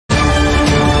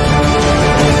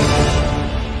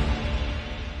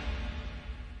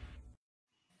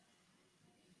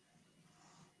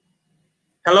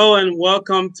Hello and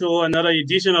welcome to another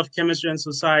edition of Chemistry and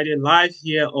Society live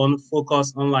here on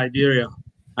Focus on Liberia.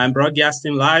 I'm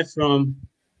broadcasting live from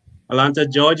Atlanta,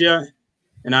 Georgia,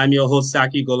 and I'm your host,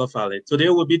 Saki Golafale. Today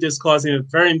we'll be discussing a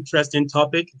very interesting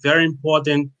topic, very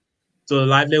important to the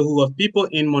livelihood of people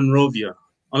in Monrovia.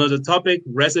 Under the topic,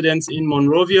 residents in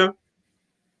Monrovia,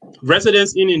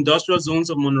 residents in industrial zones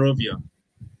of Monrovia,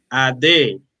 are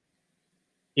they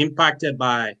impacted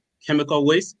by chemical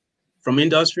waste from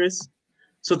industries?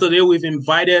 So today we've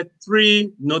invited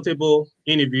three notable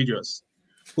individuals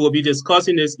who will be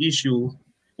discussing this issue,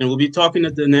 and we'll be talking to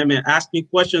them and asking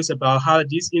questions about how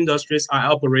these industries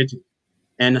are operating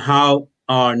and how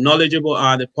knowledgeable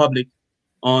are the public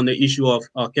on the issue of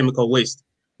chemical waste.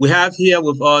 We have here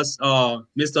with us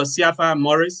Mr. Siafa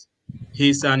Morris.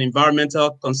 He's an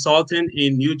environmental consultant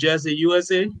in New Jersey,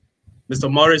 USA.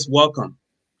 Mr. Morris, welcome.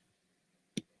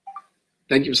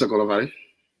 Thank you, Mr. Golafale.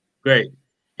 Great.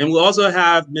 And we also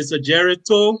have Mr. Jerry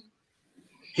Toh.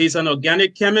 He's an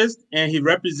organic chemist and he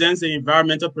represents the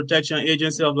Environmental Protection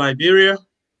Agency of Liberia.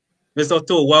 Mr.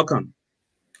 Toh, welcome.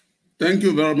 Thank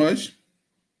you very much.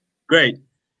 Great.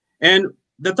 And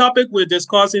the topic we're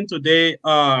discussing today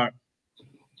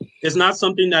is not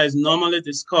something that is normally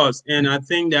discussed. And I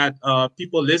think that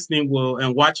people listening will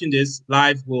and watching this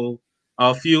live will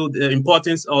feel the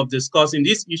importance of discussing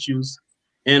these issues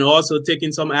and also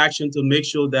taking some action to make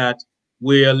sure that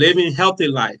we are living a healthy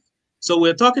life. So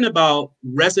we're talking about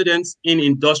residents in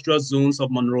industrial zones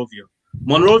of Monrovia.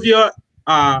 Monrovia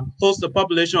hosts a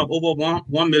population of over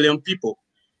 1 million people.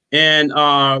 And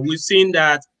we've seen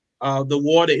that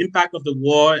the impact of the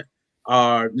war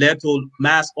led to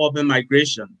mass urban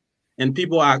migration. And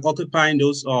people are occupying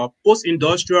those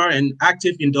post-industrial and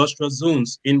active industrial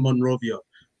zones in Monrovia.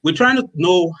 We're trying to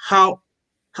know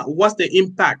what's the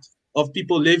impact of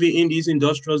people living in these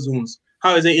industrial zones.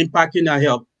 How is it impacting their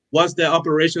health? What's the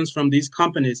operations from these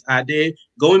companies? Are they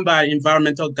going by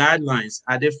environmental guidelines?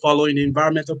 Are they following the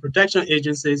Environmental Protection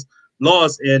Agency's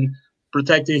laws in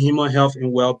protecting human health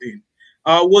and well-being?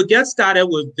 We'll get started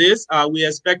with this. We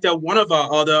expected one of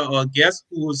our other guests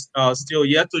who's still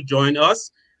yet to join us,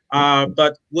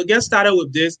 but we'll get started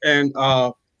with this. And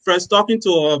first, talking to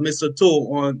Mr.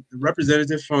 Toh,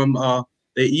 representative from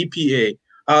the EPA.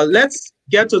 Let's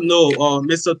get to know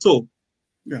Mr. Toh.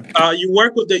 Yeah. You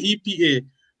work with the EPA.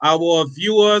 Our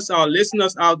viewers, our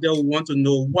listeners out there will want to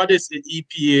know, what is the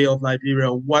EPA of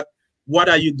Liberia? What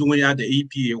are you doing at the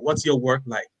EPA? What's your work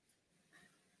like?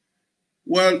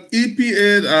 Well,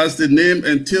 EPA, as the name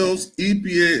entails, EPA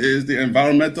is the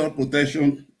Environmental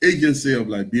Protection Agency of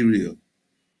Liberia.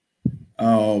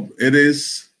 It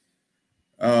is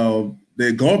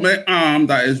the government arm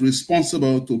that is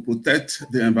responsible to protect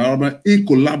the environment in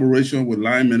collaboration with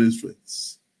line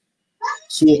ministries.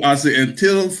 So as it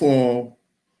entails for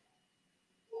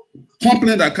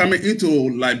companies that are coming into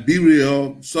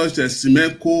Liberia, such as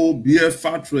Simeco, beer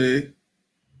factory,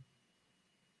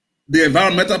 the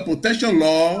environmental protection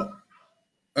law,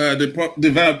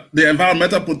 the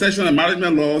environmental protection and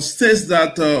management law states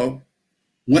that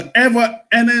whenever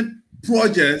any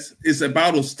project is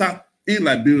about to start in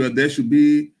Liberia, there should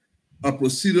be a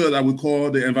procedure that we call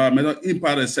the environmental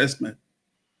impact assessment.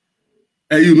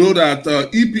 And you know that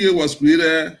EPA was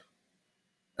created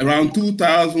around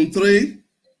 2003.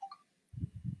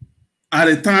 At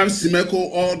the time, Simeco,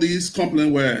 all these companies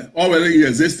were already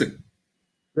existing.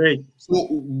 Great. So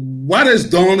what is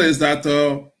done is that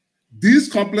these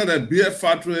companies, the beer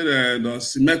factory and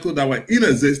Simeco, that were in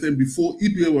existence before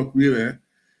EPA was created,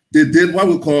 they did what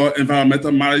we call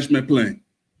environmental management plan.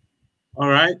 All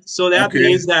right. So that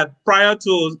means that prior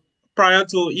to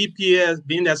EPA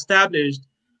being established,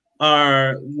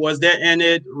 was there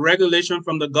any regulation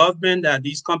from the government that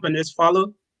these companies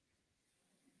followed?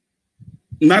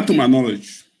 Not to my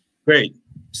knowledge. Great.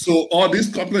 So all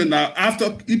these companies now, after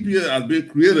EPA has been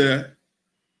created,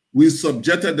 we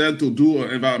subjected them to do an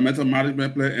environmental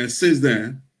management plan, and since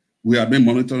then, we have been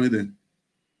monitoring them.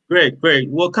 Great, great.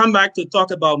 We'll come back to talk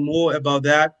about more about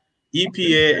that.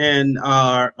 EPA and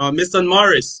Mr.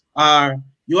 Morris,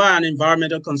 you are an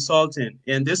environmental consultant,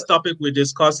 and this topic we're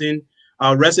discussing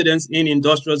residents in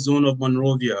industrial zone of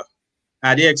Monrovia.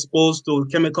 Are they exposed to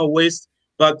chemical waste?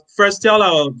 But first, tell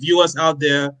our viewers out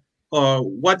there,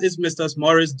 what is Mr.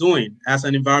 Morris doing as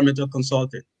an environmental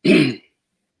consultant?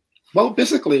 Well,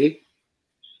 basically,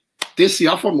 this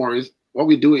year for Morris, what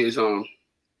we do is I'm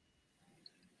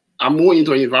more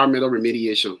into environmental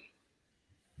remediation.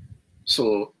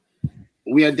 So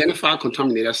we identify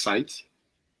contaminated sites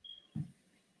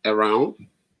around,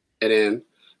 and then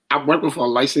I work with a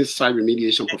licensed site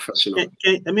remediation professional.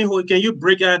 Can you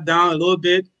break that down a little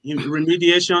bit? In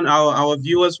remediation, our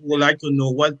viewers would like to know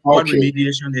what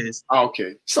remediation is.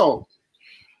 Okay, so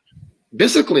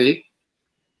basically,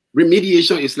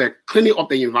 remediation is like cleaning up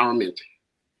the environment.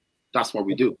 That's what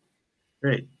we do.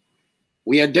 Great.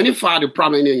 We identify the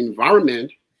problem in the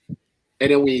environment,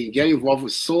 and then we get involved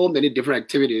with so many different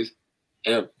activities.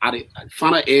 And at the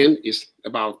final end is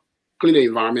about cleaning the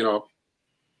environment up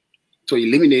to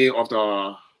eliminate of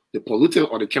the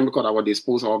pollutant or the chemical that were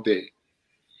disposed of there.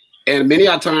 And many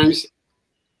a times,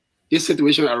 this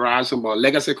situation arises from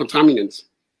legacy contaminants.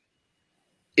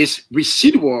 It's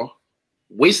residual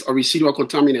waste or residual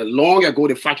contaminant. Long ago,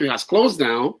 the factory has closed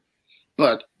down,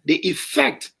 but the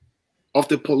effect of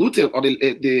the pollutant or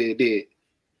the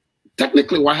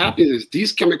technically what happens is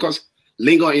these chemicals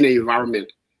linger in the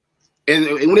environment. And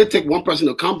it only takes one person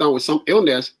to come down with some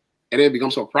illness, and then it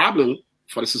becomes a problem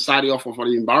for the society or for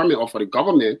the environment or for the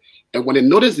government. And when they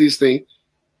notice these things,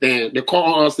 then they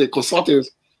call us, the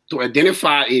consultants, to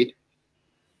identify it,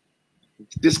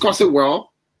 discuss it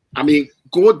well. I mean,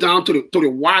 go down to the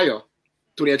wire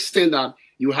to the extent that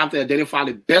you have to identify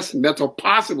the best method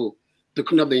possible to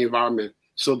clean up the environment.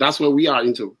 So that's what we are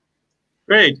into.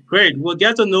 Great, great. We'll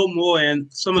get to know more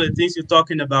and some of the things you're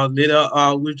talking about later.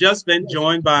 We've just been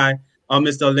joined by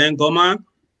Mr. Len Goma.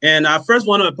 And I first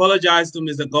want to apologize to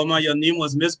Mr. Goma. Your name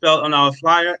was misspelled on our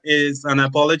flyer. Is an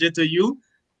apology to you.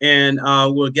 And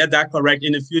we'll get that correct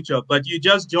in the future. But you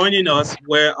just joining us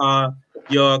where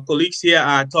your colleagues here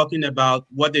are talking about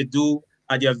what they do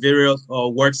at their various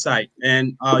work site.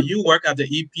 And you work at the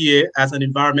EPA as an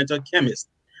environmental chemist.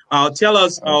 Tell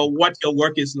us what your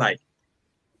work is like.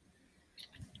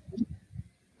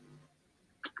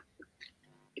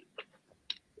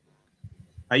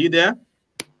 Are you there?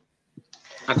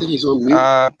 I think he's on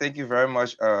mute. Thank you very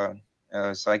much,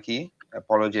 Saki.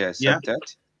 Apology accepted. Yeah.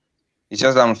 It's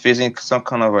just I'm facing some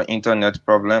kind of an internet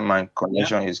problem. My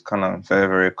connection is kind of very,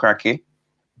 very cracky.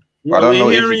 Yeah, I don't know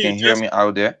if you can hear me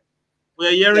out there.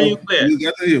 We're hearing you clear. We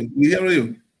get you. We hear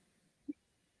you.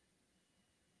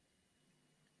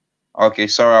 Okay,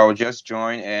 sorry, I will just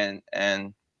join and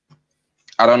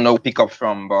I don't know pick up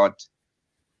from, but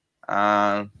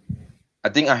I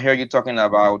think I hear you talking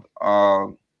about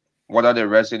whether the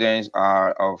residents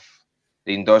of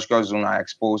the industrial zone are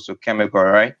exposed to chemical,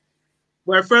 right?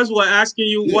 Well, first we're asking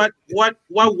you what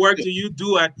work do you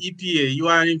do at EPA? You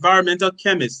are an environmental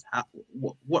chemist.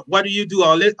 What do you do?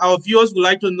 Our viewers would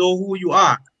like to know who you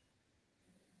are.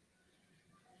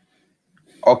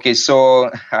 Okay,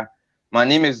 so my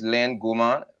name is Len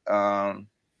Goma. I'm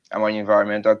an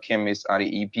environmental chemist at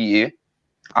the EPA.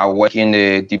 I work in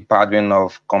the Department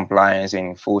of Compliance and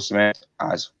Enforcement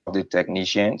as one of the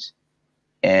technicians.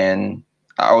 And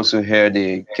I also head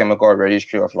the Chemical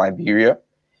Registry of Liberia,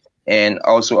 and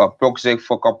also a proxy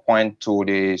focal point to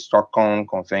the Stockholm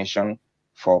Convention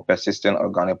for Persistent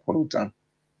Organic Pollutant.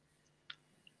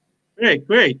 Great,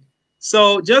 great.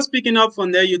 So just picking up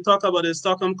from there, you talk about the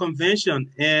Stockholm Convention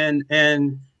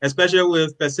and especially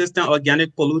with persistent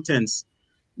organic pollutants.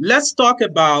 Let's talk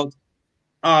about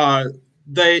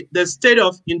the state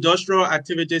of industrial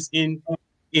activities in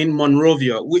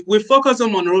Monrovia. We focus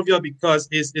on Monrovia because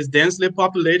it's densely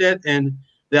populated and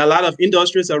there are a lot of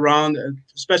industries around,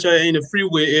 especially in the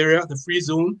freeway area, the free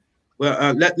zone.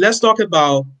 Well, let's talk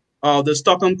about the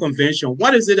Stockholm Convention.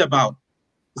 What is it about,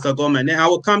 Mr. Gorman? And I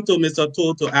will come to Mr.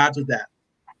 Toll to add to that.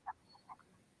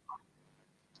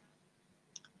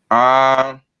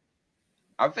 I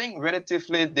think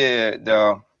relatively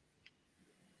the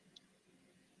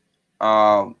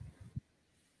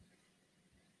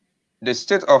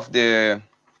state of the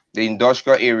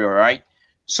industrial area, right?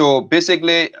 So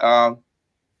basically,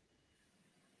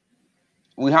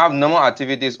 we have normal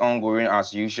activities ongoing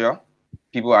as usual.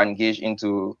 People are engaged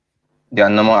into their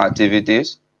normal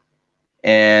activities,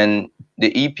 and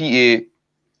the EPA,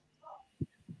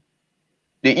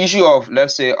 the issue of,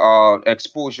 let's say,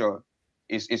 exposure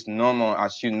is normal,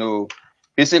 as you know.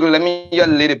 Basically, let me just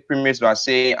lay the premise by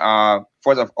saying,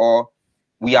 first of all,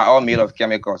 we are all made of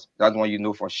chemicals. That's one you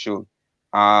know for sure.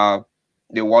 The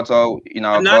water in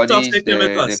our bodies,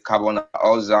 the carbon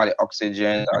dioxide, the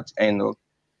oxygen that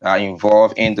are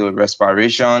involved in the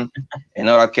respiration, and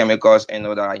other chemicals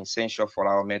that are essential for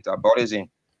our metabolism.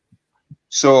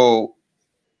 So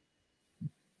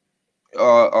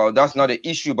that's not the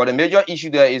issue, but the major issue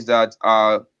there is that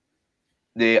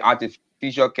the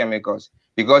artificial chemicals,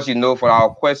 because for our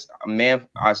quest, men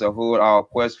as a whole, our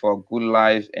quest for good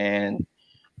life and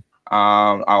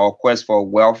our quest for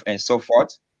wealth and so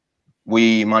forth,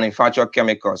 we manufacture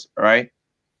chemicals, right?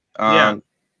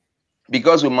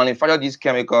 because we manufacture these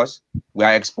chemicals, we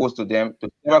are exposed to them,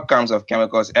 to several kinds of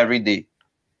chemicals every day.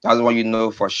 That's what you know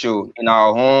for sure. In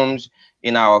our homes,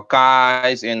 in our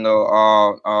cars, even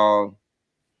our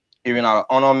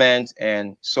ornaments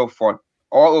and so forth.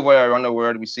 All over around the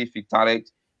world, we see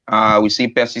phthalates, we see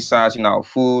pesticides in our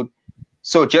food.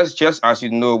 So just as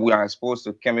you know, we are exposed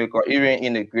to chemicals, even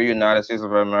in the great United States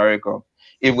of America.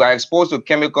 If we are exposed to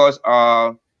chemicals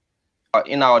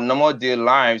in our normal day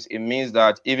lives, it means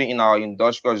that even in our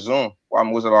industrial zone, or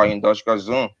most of our industrial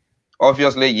zone,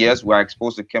 obviously, yes, we are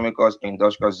exposed to chemicals in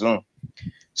industrial zone.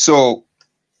 So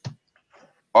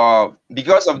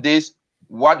because of this,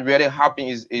 what really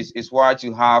happens is why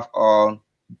you have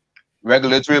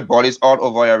regulatory bodies all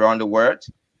over around the world.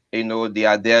 You know, they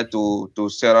are there to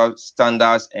set up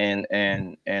standards and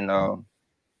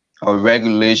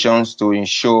regulations to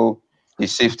ensure the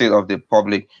safety of the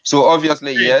public. So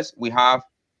obviously, yes, we have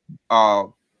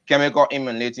chemical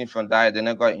emanating from that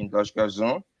identical industrial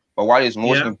zone. But what is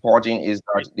most important is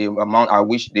that the amount at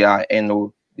which they are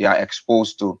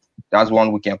exposed to. That's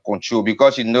one we can control,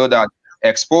 because you know that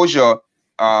exposure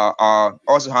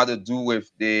also has to do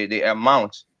with the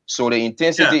amount. So the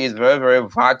intensity is very, very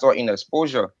vital in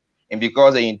exposure. And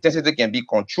because the intensity can be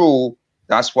controlled,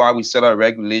 that's why we set up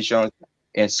regulations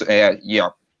and so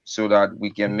so that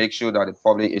we can make sure that the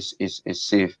public is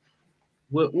safe.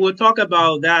 We'll talk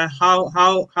about that.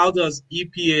 How does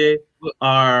EPA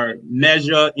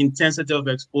measure intensity of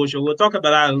exposure? We'll talk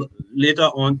about that later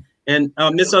on. And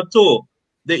Mr. To,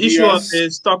 the issue of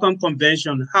the Stockholm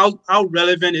Convention, how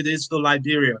relevant it is to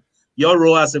Liberia, your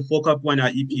role as a focal point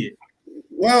at EPA.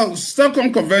 Well,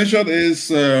 Stockholm Convention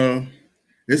is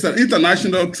it's an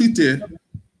international treaty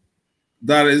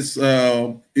that is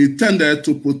intended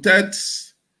to protect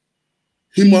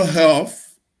human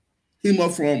health,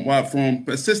 from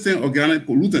persistent organic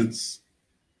pollutants.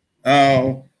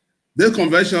 This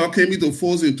convention came into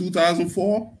force in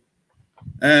 2004,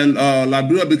 and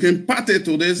Liberia became party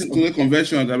to the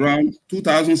convention around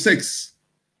 2006.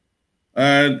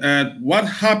 And what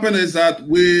happened is that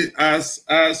we, as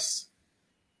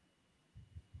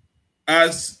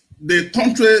the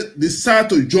country decide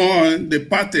to join the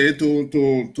party,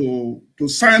 to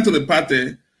sign to the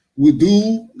party, we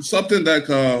do something like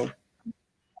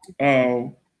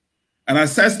an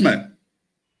assessment,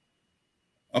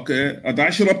 a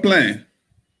national plan,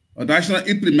 a national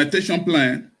implementation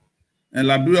plan, and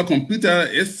Liberia completed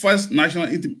its first national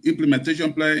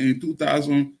implementation plan in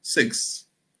 2006.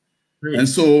 Great. And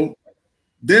so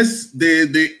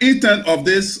the intent of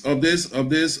this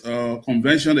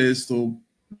convention is to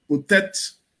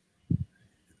protect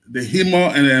the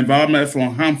human and the environment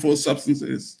from harmful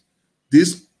substances,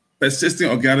 these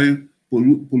persistent organic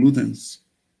pollutants.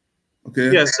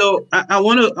 Okay. Yeah. So I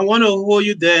want to hold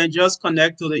you there and just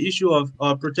connect to the issue of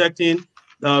protecting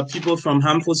people from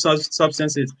harmful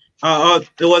substances. It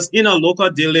was in a local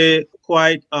delay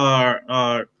quite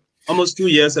almost 2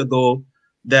 years ago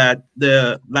that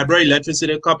the Liberia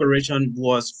Electricity Corporation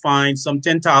was fined some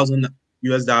 $10,000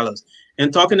 US.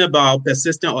 And talking about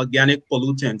persistent organic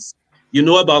pollutants, you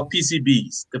know about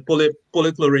PCBs, the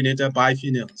polychlorinated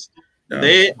biphenyls.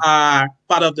 They are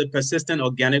part of the persistent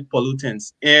organic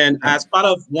pollutants. And as part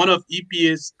of one of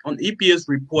EPA's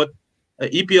report,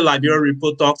 EPA Liberia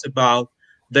report talks about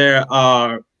there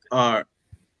are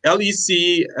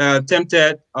LEC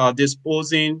attempted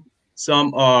disposing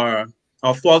some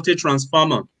faulty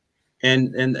transformer.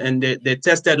 And they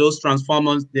tested those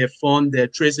transformers, they found the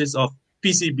traces of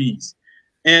PCBs.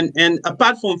 And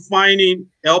apart from finding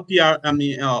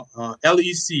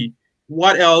LEC,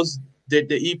 what else did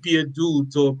the EPA do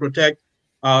to protect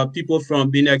people from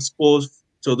being exposed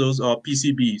to those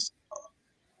PCBs?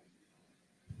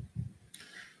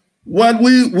 Well,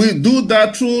 we do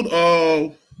that through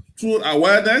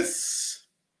awareness,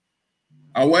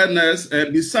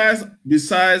 and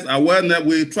besides awareness,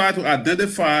 we try to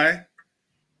identify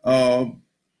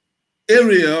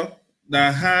area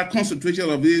that have concentration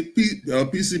of the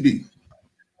PCB.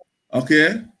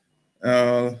 Okay,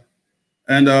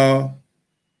 and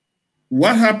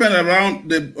what happened around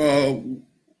the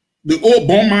old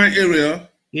bomb mine area?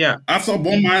 Yeah. After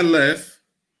bomb mine left,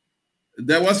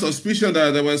 there was suspicion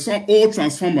that there was some old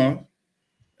transformer,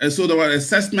 and so there was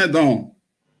assessment done.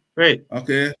 Right.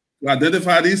 Okay, to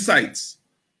identify these sites,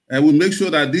 and we make sure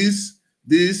that these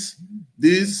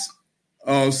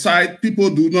site people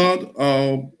do not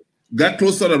get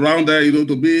closer around there,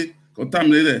 to be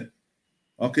contaminated.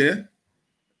 Okay.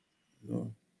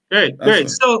 Great.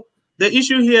 So the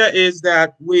issue here is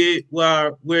that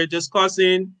we're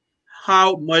discussing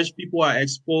how much people are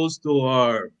exposed to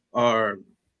our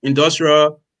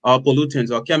industrial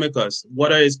pollutants or chemicals,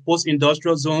 whether it's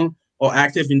post-industrial zone or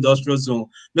active industrial zone.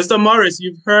 Mr. Morris,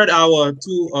 you've heard our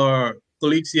two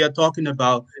colleagues here talking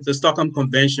about the Stockholm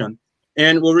Convention.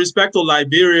 And with respect to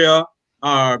Liberia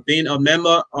being a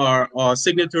member or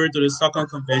signatory to the Stockholm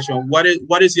Convention, what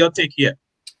is your take here?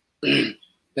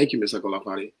 Thank you, Mr.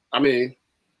 Golafale. I mean,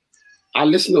 I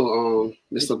listened to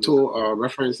Mr. Toh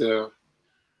reference the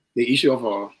issue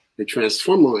of the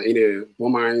transformer in the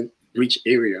Beaumont Breach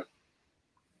area.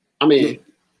 I mean,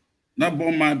 not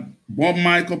Beaumont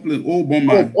Company,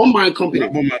 Beaumont. Oh, Beaumont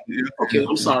Company. Yeah. Okay,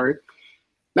 I'm sorry.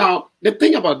 Now, the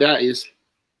thing about that is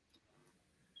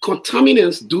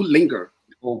contaminants do linger.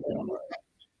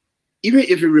 Even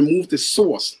if you remove the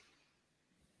source.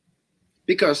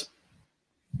 Because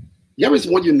there is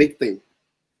one unique thing.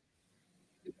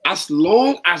 As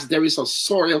long as there is a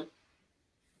soil,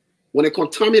 when a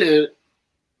contaminant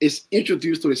is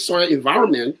introduced to the soil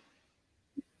environment,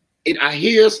 it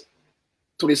adheres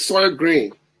to the soil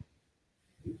grain.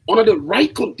 Under the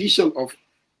right condition of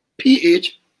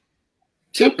pH,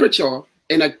 temperature,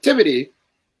 and activity,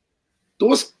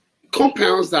 those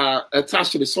compounds that are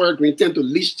attached to the soil grain tend to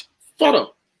leach further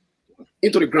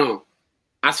into the ground,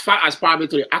 as far as probably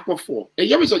to the aquifer. And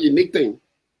here is a unique thing.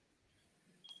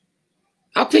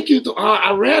 I'll take you to,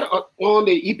 I read on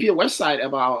the EPA website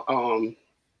about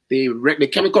the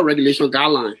chemical regulation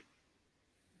guideline.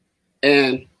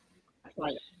 And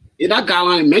in that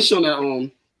guideline, mentioned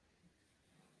that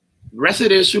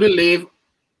residents shouldn't live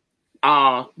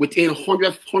within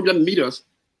 100 meters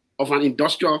of an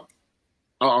industrial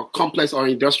complex or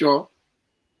industrial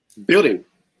building.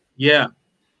 Yeah.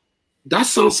 That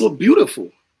sounds so beautiful.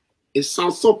 It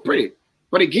sounds so pretty.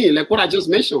 But again, like what I just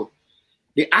mentioned,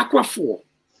 the aquifer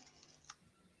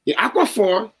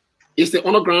is the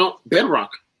underground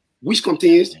bedrock, which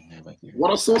contains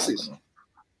water sources.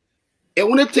 It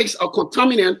only takes a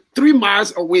contaminant 3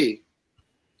 miles away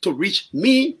to reach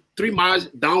me 3 miles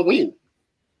downwind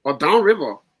or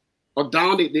downriver or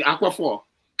down the aquifer.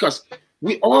 Because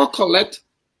we all collect,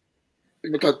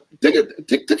 because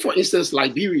take for instance,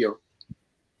 Liberia.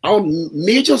 Our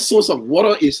major source of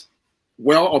water is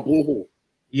well or borehole.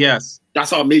 Yes.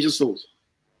 That's our major source.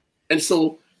 And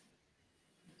so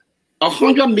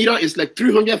 100 meters is like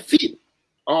 300 feet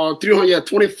or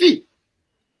 320 feet.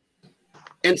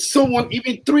 And someone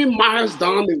even 3 miles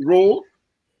down the road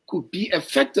could be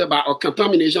affected by a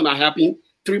contamination that happened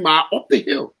 3 miles up the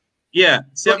hill. Yeah.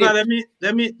 So let me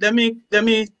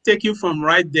take you from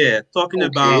right there, talking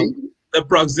about the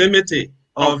proximity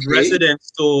of residents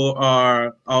to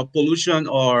our pollution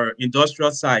or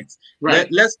industrial sites. Right.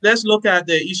 Let's look at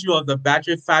the issue of the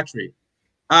battery factory.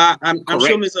 I'm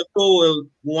sure Mr. Cole will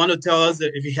want to tell us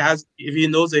that if he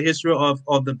knows the history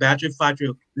of the battery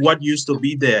factory, what used to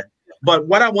be there. But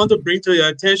what I want to bring to your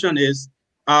attention is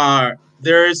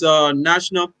there is a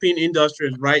national pin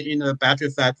industry right in the battery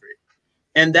factory.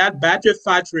 And that battery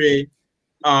factory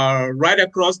right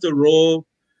across the road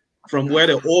from where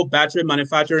the old battery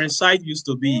manufacturing site used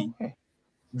to be,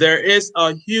 there is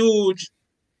a huge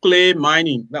clay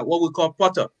mining, that what we call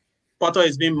potter. Potter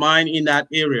is being mined in that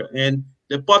area, and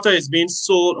the potter is being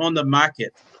sold on the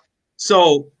market.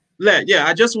 So, yeah,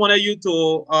 I just wanted you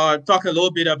to talk a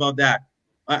little bit about that,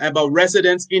 about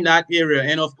residents in that area.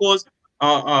 And of course,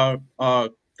 the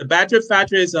battery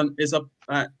factory is an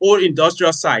old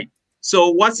industrial site.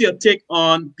 So what's your take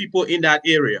on people in that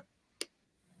area?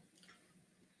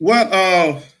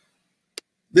 Well,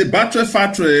 the battery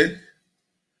factory,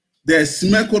 the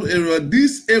cement coat area,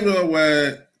 this area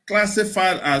were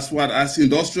classified as what? As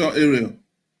industrial area.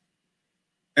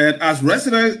 And as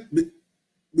residents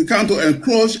began to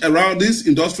encroach around this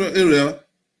industrial area,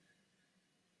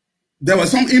 there was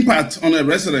some impact on the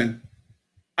resident.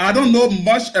 I don't know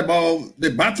much about the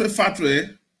battery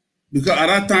factory because at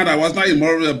that time I was not in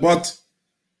Monrovia, but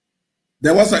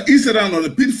there was an incident on the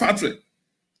pin factory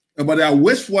about their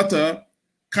wastewater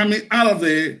coming out of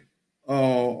the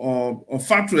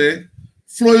factory,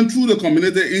 flowing through the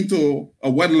community into a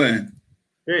wetland.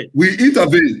 Hey. We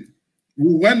intervened.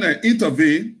 We went and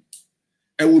intervened,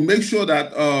 and we make sure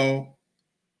that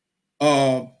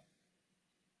the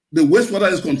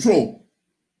wastewater is controlled.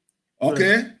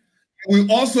 Okay. Right. We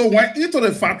also went into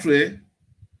the factory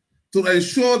to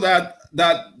ensure that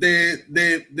the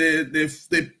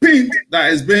paint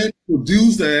that is being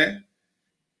produced there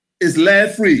is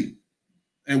lead free,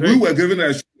 and we were given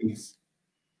assurance.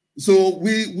 So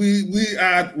we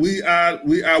are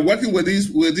working with this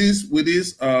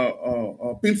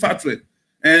paint factory,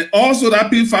 and also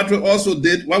that paint factory also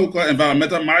did what we call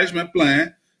environmental management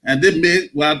plan, and they made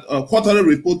what a quarterly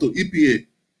report to EPA.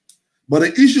 But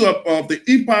the issue of the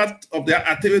impact of their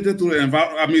activity to the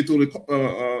environment, I mean,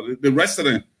 to the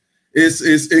resident, is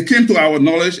it came to our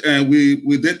knowledge, and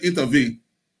we did intervene.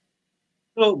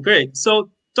 Oh, great. So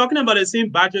talking about the same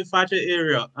battery factory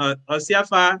area,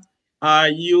 CFI,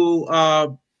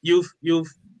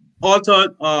 you've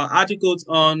authored articles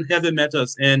on heavy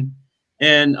metals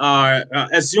and are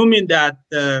assuming that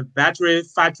the battery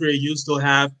factory used to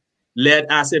have lead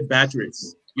acid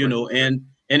batteries, you know, and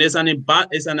it's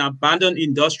an abandoned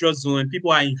industrial zone.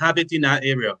 People are inhabiting that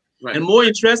area. Right. And more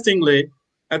interestingly,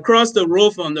 across the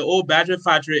road from the old battery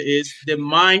factory is the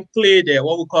mine clay there,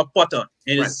 what we call potter,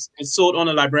 and it's sold on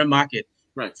the Liberian market.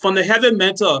 Right. From the heavy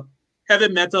metal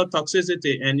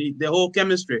toxicity and the whole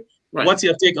chemistry, what's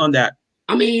your take on that?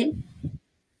 I mean,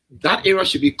 that area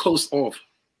should be closed off.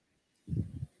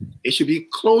 It should be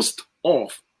closed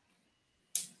off.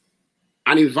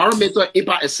 An environmental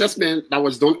impact assessment that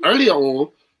was done earlier on,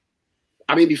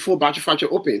 I mean, before battery factory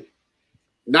opened.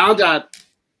 Now that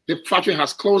the factory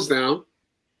has closed down,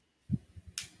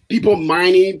 people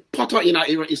mining potter in that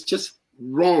area is just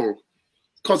wrong,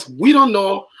 because we don't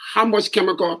know how much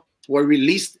chemical were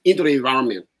released into the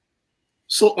environment.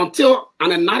 So until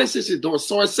an analysis is done,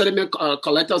 soil sediment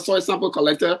collector, soil sample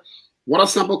collector, water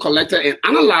sample collector, and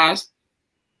analyzed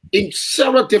in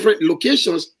several different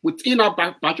locations within our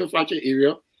battery factory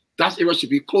area, that area should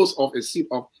be closed off and sealed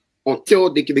off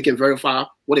until they can verify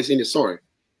what is in the soil.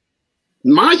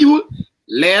 Mind you,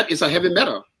 lead is a heavy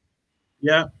metal.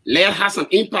 Yeah. Lead has an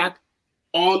impact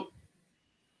on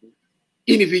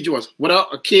individuals, whether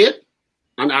a kid,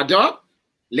 an adult.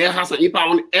 Lead has an impact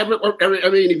on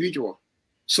every individual.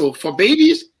 So for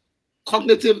babies,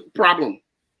 cognitive problem.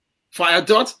 For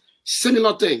adults,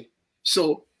 similar thing.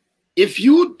 So if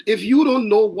you don't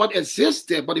know what exists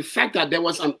there, but the fact that there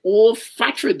was an old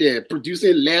factory there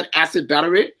producing lead acid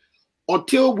battery,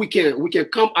 until we can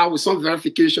come out with some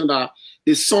verification that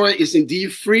the soil is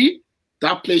indeed free,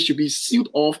 that place should be sealed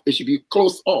off. It should be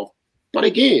closed off. But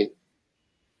again,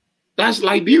 that's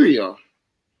Liberia.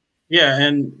 Yeah,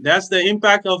 and that's the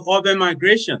impact of urban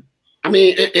migration. I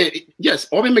mean, yes,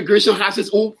 urban migration has its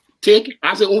own take,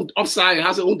 has its own upside,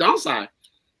 has its own downside.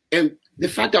 And the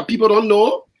fact that people don't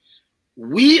know,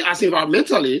 we as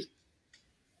environmentalists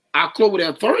are close with the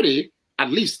authority, at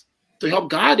least, to help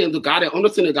guide them, to guide their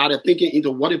understanding, guide their thinking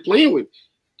into what they're playing with.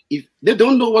 If they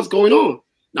don't know what's going on,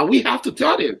 now we have to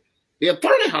tell them. The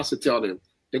authority has to tell them.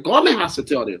 The government has to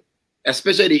tell them,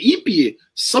 especially the EPA.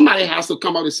 Somebody has to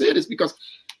come out and say this, because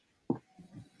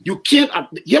you can't.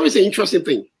 Here is an interesting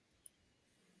thing.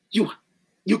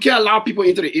 You can't allow people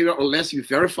into the area unless you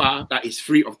verify that it's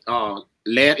free of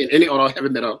lead and any other heavy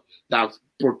metal that's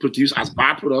produced as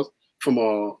byproducts from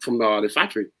the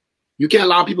factory. You can't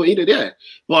allow people into there.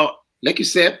 But like you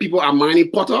said, people are mining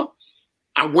potter.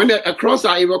 I went across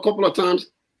that area a couple of times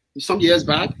some years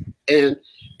back, and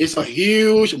it's a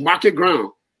huge market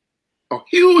ground. A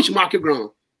huge market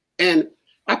ground. And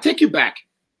I'll take you back.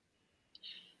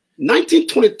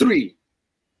 1923,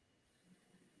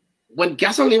 when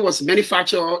gasoline was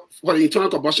manufactured for the internal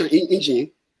combustion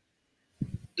engine,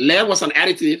 lead was an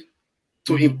additive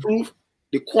to improve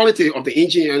the quality of the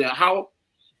engine, and how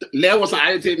lead was an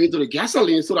additive into the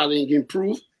gasoline so that they can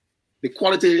improve the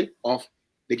quality of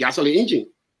the gasoline engine.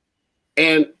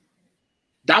 And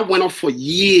that went on for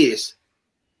years.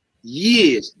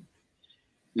 Years.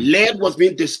 Lead was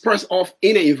being dispersed off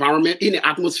in the environment, in the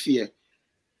atmosphere.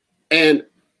 And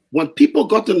when people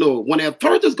got to know, when the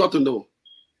authorities got to know,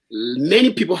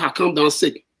 many people have come down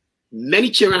sick. Many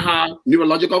children have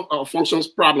neurological functions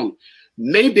problem.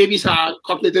 Many babies have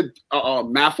cognitive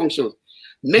malfunctions.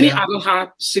 Many adults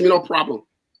have similar problem.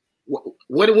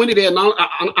 When did they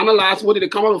analyze? What did they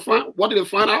come out and find? What did they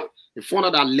find out? They found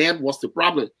out that lead was the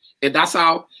problem, and that's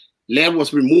how lead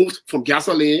was removed from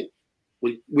gasoline.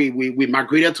 We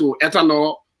migrated to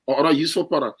ethanol or other useful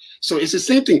products. So it's the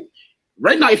same thing.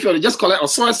 Right now, if you just collect a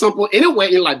soil sample anywhere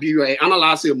in Liberia and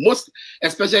analyze it,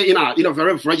 especially in a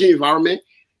very virgin environment,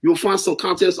 you'll find some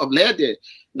contents of lead there.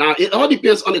 Now, it all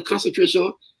depends on the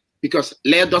concentration, because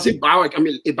lead doesn't it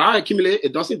bioaccumulate,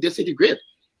 it doesn't disintegrate.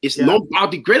 It's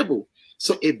non-biodegradable.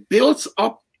 So it builds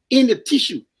up in the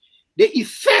tissue. The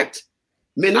effect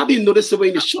may not be noticeable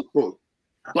in the short run,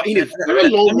 but in a very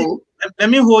long run. Let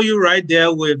me hold you right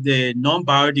there with the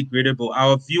non-biodegradable.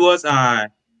 Our viewers are,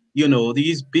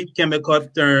 these big chemical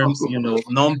terms,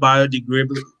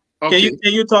 non-biodegradable. Okay.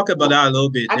 Can you talk about that a little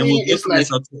bit? I mean,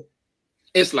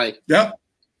 it's like yeah.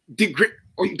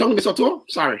 Are you talking to Mr. Tour?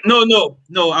 Sorry. No.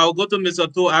 I'll go to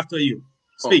Mr. Tour after you.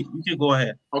 Speak. You can go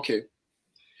ahead. Okay.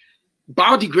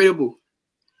 Biodegradable.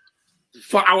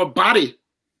 For our body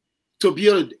to be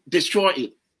able to destroy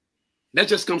it. Let's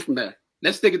just come from there.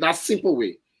 let's take it that simple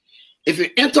way. If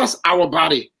it enters our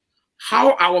body,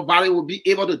 how our body will be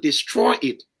able to destroy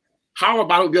it, how our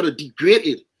body will be able to degrade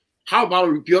it, how our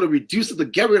body will be able to reduce it to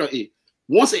get rid of it.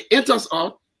 Once it enters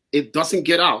us, it doesn't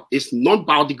get out. It's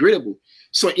non-biodegradable.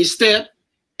 So instead,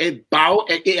 it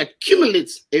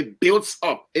accumulates, it builds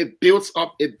up, it builds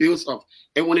up, it builds up.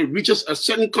 And when it reaches a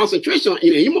certain concentration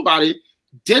in a human body,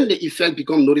 then the effect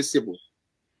becomes noticeable.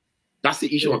 That's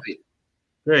the issue of it.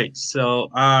 Great. So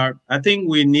I think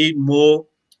we need more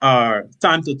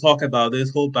time to talk about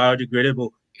this whole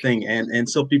biodegradable thing, and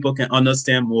so people can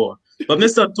understand more. But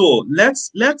Mr. Toh, let's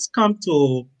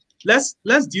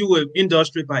deal with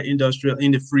industry by industry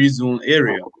in the free zone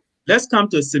area. Let's come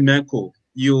to Simeco.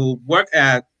 You work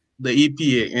at the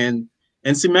EPA, and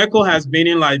Simeco has been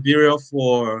in Liberia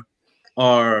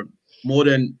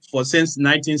since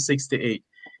 1968.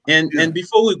 And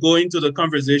before we go into the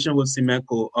conversation with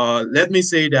Simeco, let me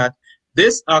say that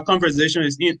this conversation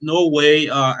is in no way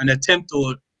an attempt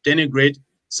to denigrate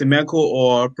Simeco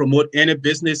or promote any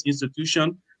business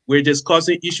institution. We're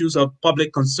discussing issues of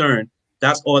public concern.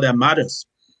 That's all that matters.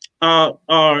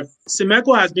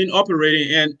 Simeco has been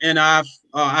operating, and I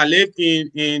lived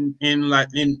in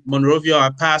Monrovia. I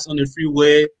passed on the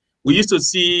freeway. We used to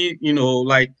see,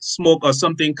 like smoke or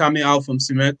something coming out from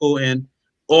Simeco, and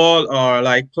all are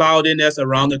like cloudiness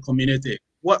around the community.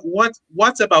 What's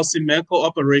about Simeco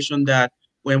operation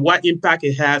what impact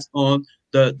it has on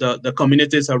the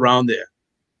communities around there?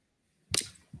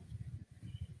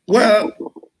 Well,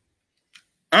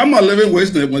 I'm a living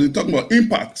witness when you talk about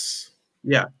impacts.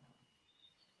 Yeah.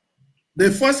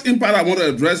 The first impact I want to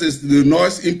address is the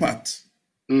noise impact.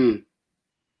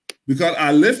 Because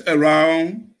I lived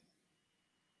around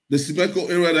the Simeco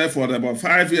area there for about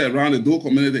 5 years around the Dole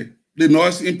community. The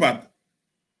noise impact,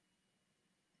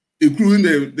 including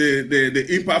the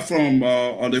impact from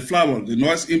on the flower, the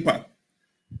noise impact.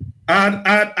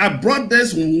 I brought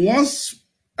this once,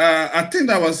 I think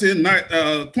that was in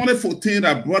 2014,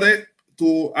 I brought it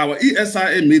to our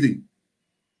ESIA meeting,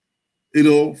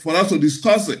 for us to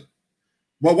discuss it.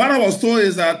 But what I was told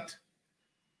is that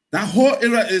whole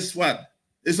area is what?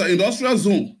 It's an industrial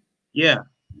zone. Yeah.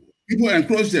 People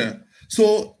encroach there.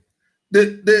 So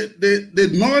the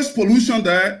noise pollution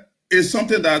there is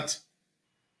something that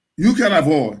you can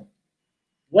avoid.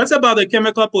 What about the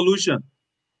chemical pollution?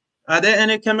 Are there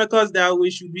any chemicals that we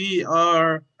should be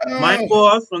mindful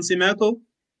of from Simeco?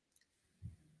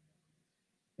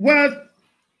 Well,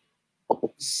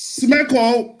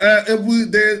 Simeco,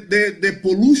 the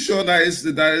pollution that is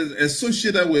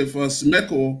associated with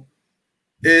Simeco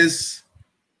is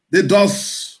the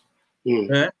dust.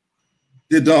 The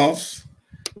dust.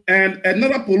 And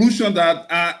another pollution that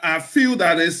I feel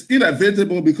that is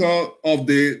inevitable because of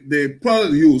the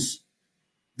product use.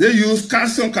 They use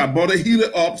calcium carbonate, heat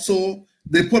it up, so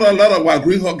they put a lot of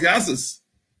greenhouse gases,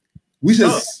 which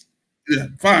is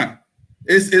fine.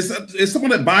 It's some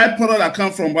of the byproduct that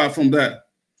come from there.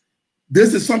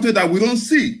 This is something that we don't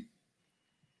see.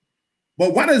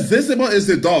 But what is visible is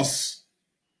the dust.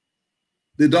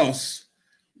 The dust.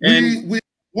 And we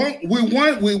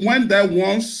went there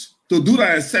once to do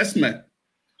the assessment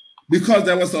because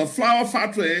there was a flower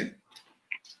factory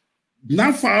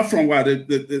not far from where the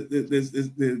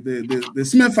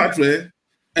cement factory,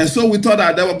 and so we thought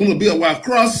that there was going to be a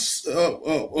cross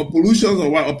pollution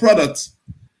or products,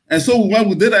 and so when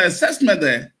we did an assessment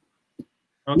there,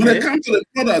 when it comes to the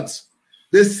products,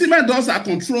 the cement dust are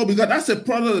controlled because that's a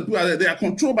product they are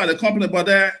controlled by the company. But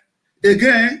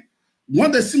again,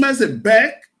 when the cement is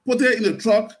back, put it in the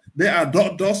truck, there are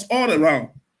dust all around.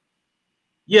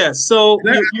 Yeah, so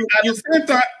at the same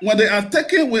time, when they are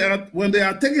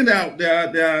taking their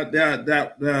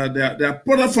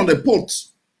product from the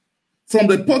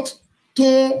port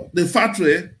to the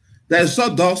factory, there's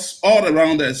dust all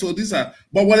around there. So these are,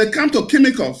 but when it comes to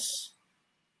chemicals,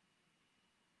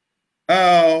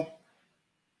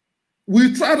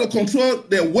 we try to control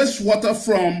the wastewater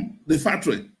from the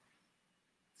factory.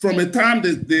 From the time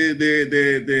they did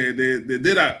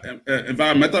an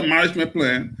environmental management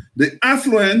plan, the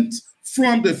affluent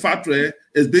from the factory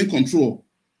is being controlled.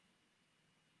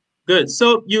 Good.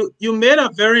 So you made a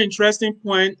very interesting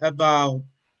point about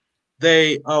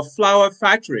the flower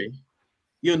factory,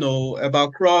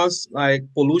 about cross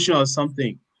pollution or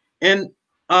something. And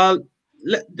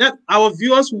that our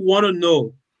viewers want to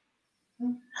know,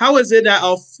 how is it that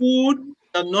our food,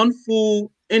 the non-food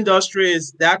industry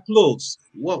is that close?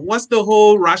 What's the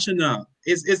whole rationale?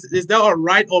 Is there a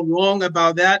right or wrong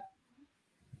about that?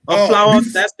 Flour,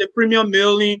 that's the premium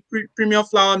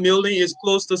flour milling is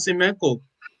close to Simeco.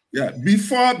 Yeah,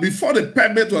 before the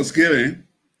permit was given,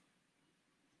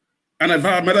 an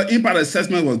environmental impact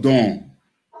assessment was done.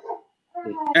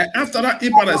 And after that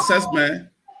impact assessment,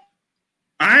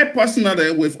 I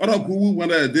personally, with other groups, we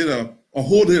went and did a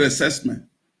whole day assessment.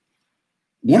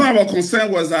 One of our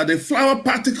concerns was that the flower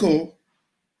particle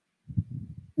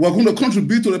were going to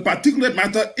contribute to the particulate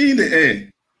matter in the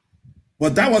air.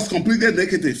 But that was completely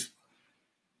negative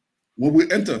when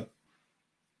we entered.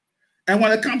 And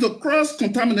when it comes to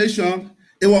cross-contamination,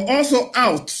 it was also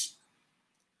out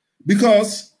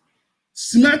because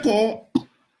Smeko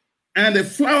and the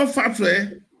flower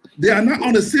factory, they are not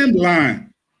on the same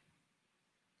line.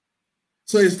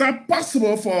 So it's not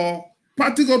possible for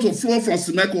particle to flow from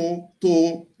Smeko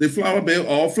to the flower bed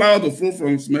or flower to flow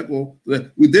from Smeko.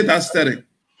 We did that study.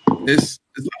 It's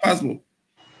not possible.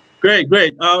 Great.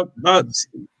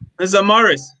 Mr.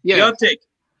 Morris, your take.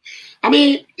 I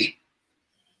mean,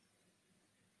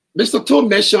 Mr. Toh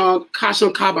mentioned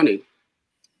calcium carbonate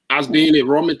as being a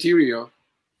raw material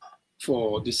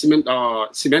for the cement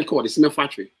core, the cement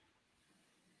factory.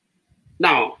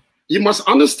 Now, you must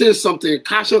understand something.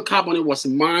 Calcium carbonate was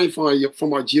mined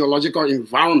from a geological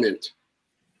environment.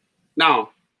 Now,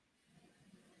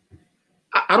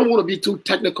 I don't want to be too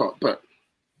technical, but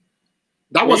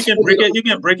that was you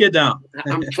can break it down.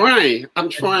 I'm trying.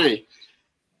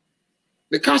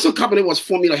 The calcium carbonate was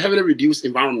formed in a heavily reduced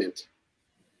environment.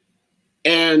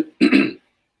 And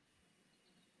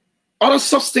other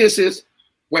substances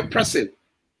were present.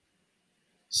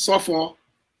 Sulfur,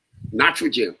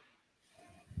 nitrogen.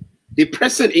 They're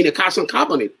present in the calcium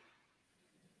carbonate.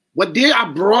 When they are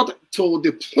brought to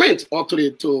the plant or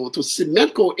to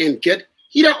cement core and get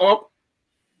heated up,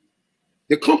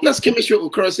 the complex chemistry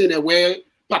occurs in a way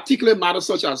particulate matter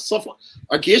such as sulfur,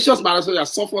 gaseous matter such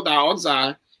as sulfur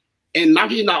dioxide and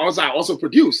nitrogen dioxide are also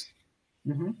produced.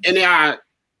 And they are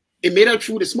emitted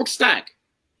through the smokestack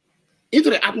into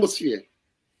the atmosphere.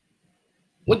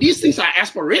 When these things are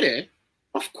aspirated,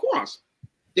 of course,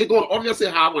 they're going to obviously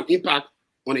have an impact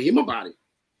on the human body.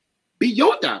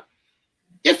 Beyond that,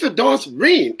 if it does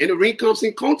rain and the rain comes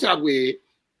in contact with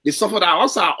the sulfur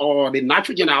dioxide or the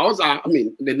nitrogen dioxide,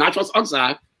 the nitrous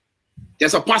oxide,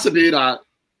 there's a possibility that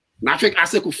nitric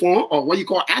acid could form or what you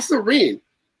call acid rain.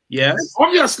 Yes. And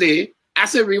obviously,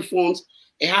 acid rain forms,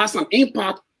 it has an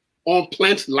impact on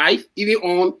plant life, even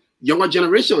on younger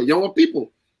generation, younger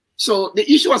people. So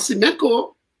the issue of cement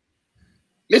core,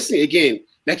 listen again,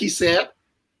 like he said,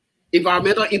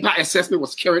 environmental impact assessment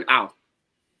was carried out.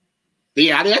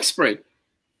 They are the expert.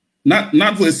 Not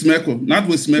with Smeko. Not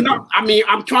with Smeko. No,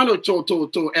 I'm trying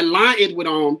to align it with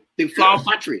the flower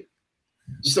factory.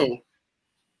 So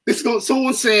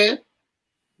someone said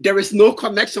there is no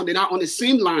connection. They're not on the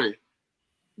same line.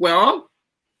 Well,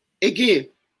 again,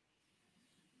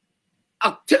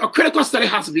 a critical study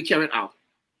has to be carried out.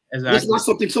 Exactly. It's not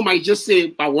something somebody just say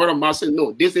by word of mouth, say,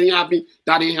 no, this ain't happening,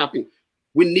 that ain't happening.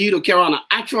 We need to carry on an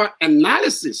actual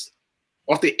analysis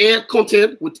of the air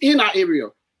content within our area.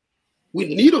 We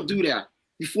need to do that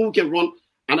before we can run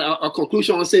a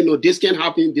conclusion and say, no, this can't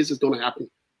happen, this is going to happen.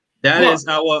 That is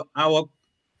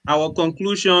our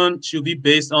conclusion should be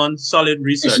based on solid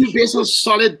research. It should be based on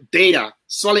solid data,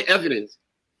 solid evidence.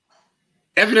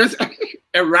 Evidence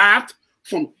arrived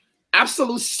from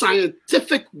absolute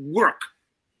scientific work.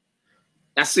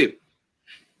 That's it.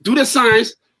 Do the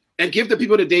science and give the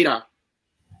people the data.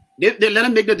 They let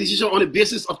them make the decision on the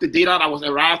basis of the data that was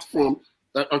arrived from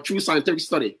a true scientific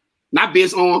study, not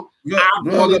based on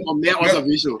or mere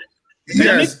observation.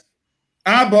 Yes.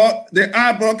 The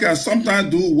eyeball can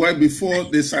sometimes do work before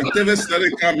the scientific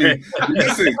study comes in.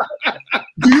 Listen,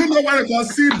 do you know what they call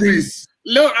sea breeze?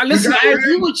 Look, listen, I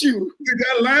agree with you. We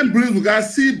got land breeze, we got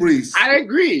sea breeze. I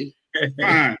agree.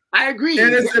 Fine. I agree.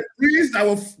 It is a breeze that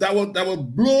will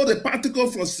blow the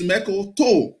particle from Smeko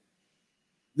to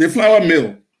the flour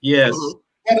mill. Yes.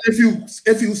 But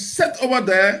if you sit over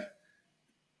there,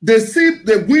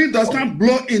 the wind does not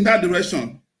blow in that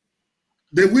direction.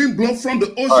 The wind blows from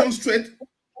the ocean straight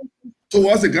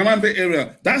towards the Golafale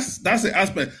area. That's the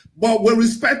aspect. But with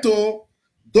respect to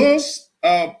those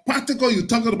particles you're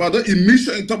talking about, the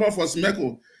emission you're talking about for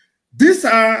Smeko, these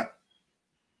are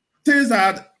things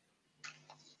that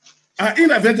are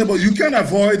inevitable. You can't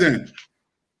avoid them.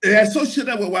 They're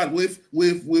associated with what?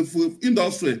 With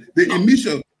industry, the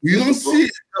emission. You don't see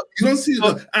it. You don't see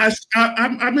it.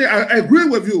 I agree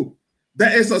with you.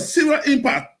 There is a serious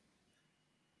impact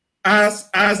as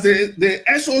the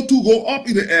SO2 go up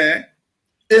in the air.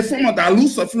 It form a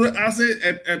dilute sulfuric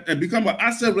acid and become an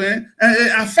acid rain, and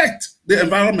it affect the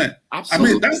environment.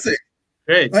 Absolutely. That's it.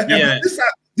 Great. Yeah.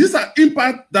 These are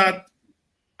impacts that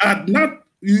are not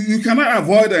you cannot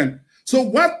avoid them. So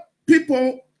what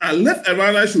people a left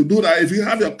environment should do that. If you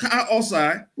have your car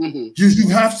outside, you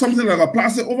have something like a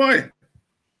plastic over it.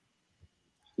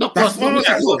 No, That's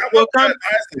all. We'll come.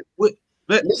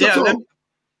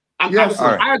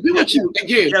 I agree with you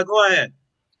again. Yeah, go ahead.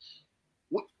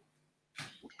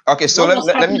 Okay, so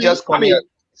let me just come here.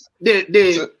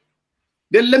 The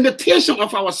limitation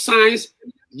of our science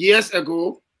years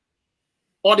ago,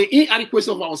 or the inadequacy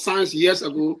of our science years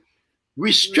ago,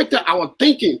 restricted our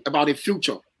thinking about the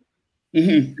future.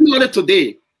 Similarly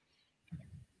today,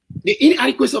 the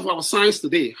inadequacy of our science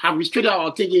today have restricted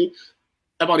our thinking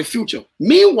about the future.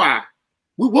 Meanwhile,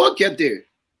 we will get there.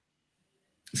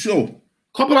 Sure.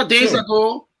 A couple of days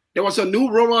ago, there was a new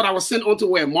rover that was sent onto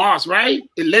Mars, right?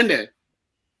 It landed.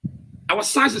 Our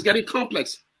science is getting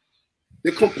complex.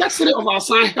 The complexity of our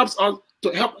science helps us to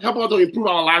help us to improve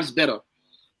our lives better.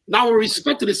 Now, with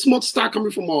respect to the smokestack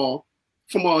coming from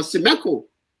Semenko,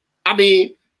 I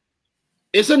mean,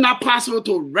 is it not possible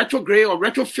to retrograde or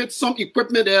retrofit some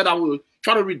equipment there that will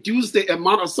try to reduce the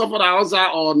amount of sulfur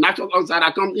dioxide or nitrous oxide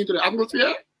that comes into the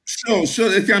atmosphere? Sure,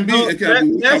 it can be.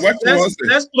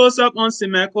 Let's close up on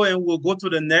Semenko and we'll go to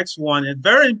the next one. A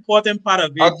very important part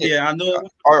of it here. I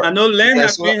know Len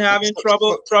has been having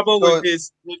trouble with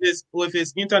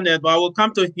his internet, but I will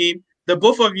come to him. The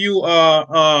both of you,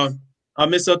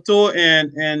 Mr. To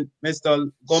and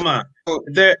Mr. Goma.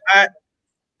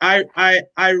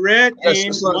 I read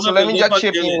in one of let the me just local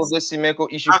chip in dailies. with this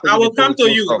Semenko issue. I will come to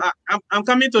you. I'm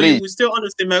coming to Please. you. We're still on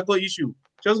the Semenko issue.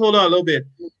 Just hold on a little bit.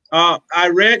 I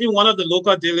read in one of the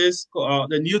local dailies,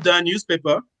 the New Dawn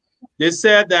newspaper, they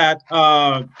said that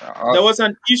there was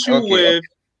an issue with,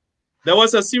 there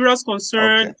was a serious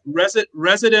concern,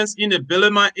 residents in the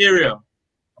Belema area.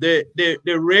 They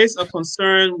raised a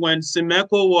concern when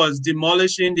Semenko was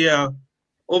demolishing their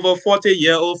over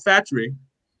 40-year-old factory,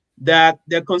 that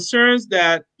they're concerns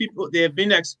that they've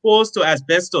been exposed to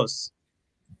asbestos.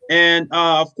 And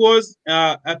of course,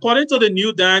 according to the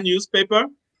New Dawn newspaper,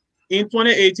 in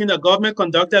 2018, the government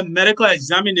conducted medical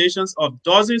examinations of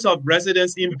dozens of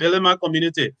residents in Belema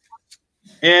community.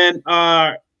 And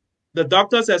the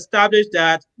doctors established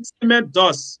that cement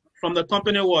dust from the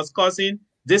company was causing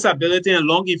disability and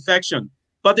lung infection.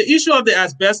 But the issue of the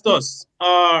asbestos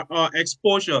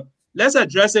exposure, let's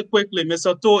address it quickly,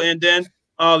 Mr. To, and then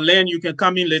Len, you can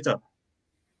come in later.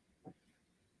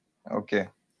 Okay.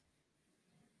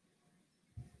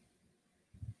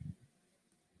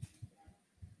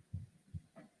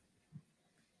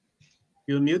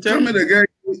 You muted? Tell me again,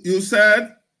 you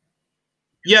said?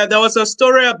 Yeah, there was a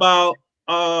story about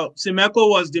Semenko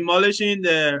was demolishing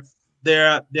their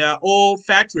old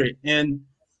factory, and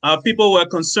people were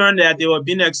concerned that they were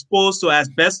being exposed to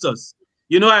asbestos.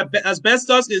 You know,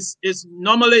 asbestos is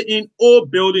normally in old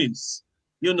buildings,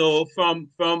 you know, from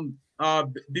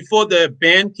before the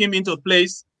ban came into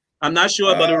place. I'm not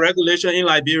sure about the regulation in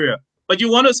Liberia. But you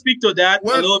want to speak to that a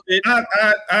little bit?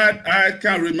 I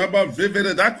can remember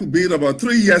vividly. That could be about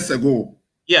 3 years ago.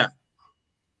 Yeah.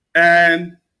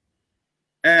 And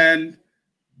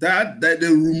that the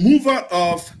removal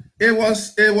of it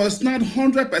was not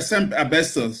 100%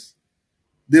 asbestos.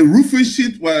 The roofing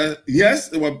sheet were,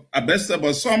 yes, it was asbestos,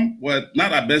 but some were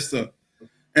not asbestos.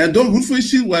 And those roofing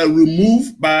sheets were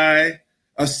removed by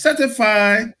a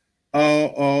certified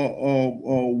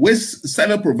waste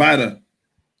service provider.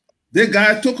 The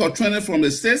guy took a training from the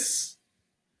States,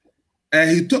 and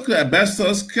he took the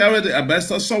asbestos, carried the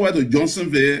asbestos somewhere to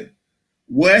Johnsonville,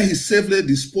 where he safely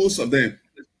disposed of them.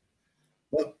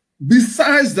 But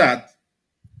besides that,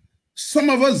 some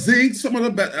of us zinc, some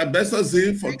of the asbestos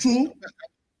zinc, for true,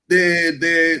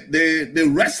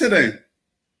 the resident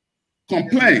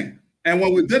complained. And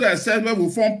when we did the assessment, we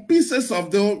found pieces of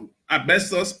the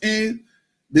asbestos in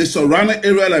the surrounding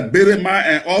area like Belema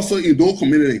and also in those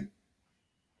community.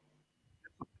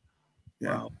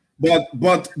 Yeah. Wow.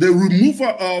 But the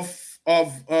removal of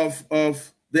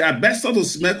the asbestos to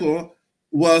Semenko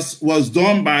was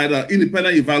done by the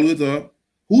independent evaluator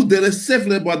who did it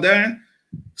safely, but then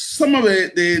some of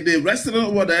the residents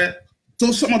over there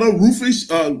took some of the roofing,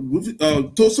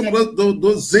 took some of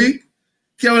those zinc,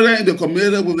 carried them in the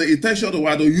community with the intention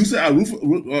to use it as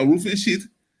roofing sheet,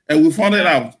 and we found it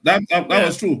out. That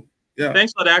was true. Yeah.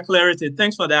 Thanks for that clarity.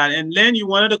 Thanks for that. And Len, you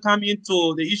wanted to come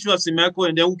into the issue of Semenko,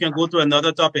 and then we can go to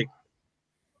another topic.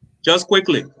 Just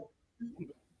quickly.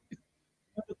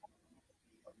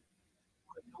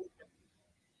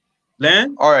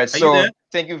 Len? All right. So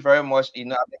thank you very much. You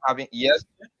know, I've been having, yes,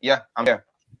 yeah, I'm here.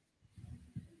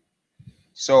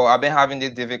 So I've been having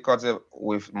this difficulty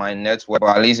with my network,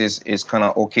 but at least it's kind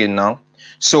of okay now.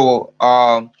 So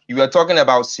you were talking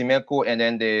about Semenko and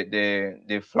then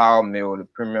the flour mill, the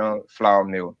premium flour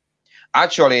mill.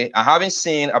 Actually, I haven't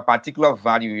seen a particular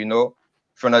value, you know,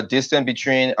 from the distance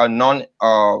between a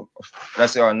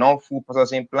let's say a non-food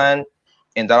processing plant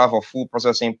and that of a food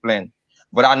processing plant.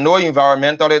 But I know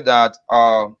environmentally that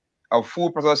a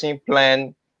food processing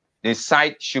plant, the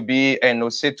site should be, you know,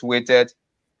 situated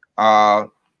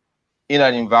in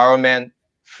an environment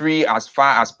free as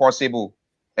far as possible,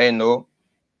 you know,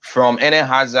 from any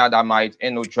hazard that might,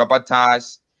 you know,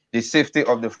 jeopardize the safety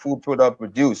of the food product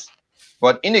produced.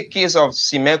 But in the case of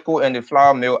Simeco and the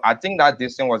flour mill, I think that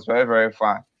distance was very, very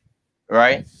far,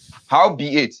 right?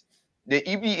 Howbeit, the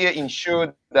EPA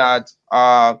ensured that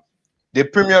the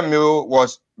premium mill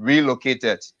was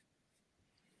relocated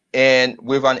and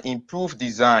with an improved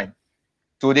design.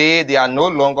 Today, they are no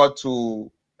longer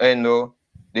to, you know,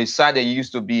 the site they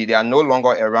used to be. They are no longer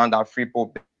around that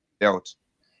Freeport belt.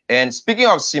 And speaking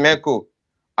of Simeco,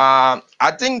 I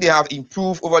think they have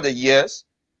improved over the years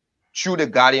through the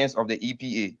guidance of the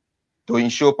EPA to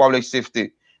ensure public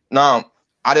safety. Now,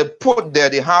 at the port there,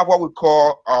 they have what we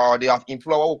call, they have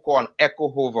employed what we call an echo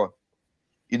hover.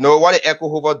 You know, what the echo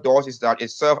hover does is that it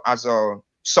serves as a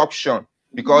suction,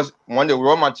 because when the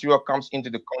raw material comes into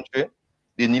the country,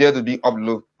 they needed to be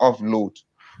offload.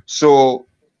 So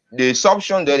the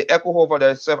suction, the echo hover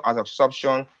there serves as a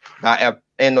suction that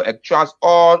extracts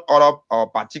all other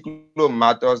particular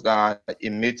matters that are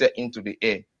emitted into the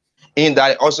air. In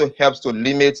that, it also helps to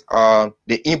limit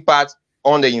the impact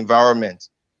on the environment.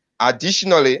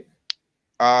 Additionally,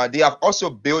 they have also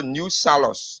built new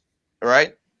silos,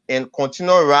 right, and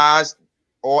containerized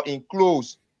or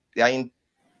enclose their entire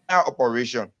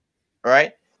operation,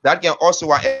 right? That can also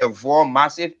avoid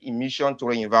massive emission to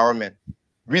the environment.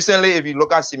 Recently, if you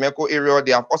look at Simeco area,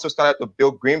 they have also started to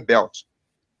build green belts.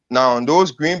 Now,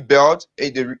 those green belts,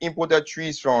 they imported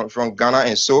trees from Ghana,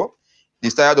 and so they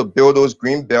started to build those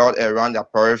green belts around their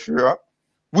periphery,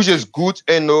 which is good,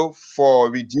 you know,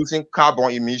 for reducing carbon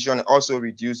emission and also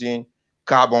reducing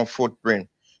carbon footprint.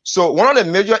 So one of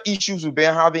the major issues we've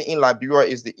been having in Liberia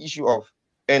is the issue of,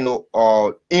 you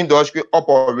know, industry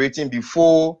operating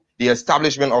before the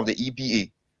establishment of the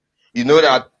EPA. You know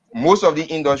that most of the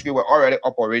industry were already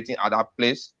operating at that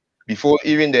place before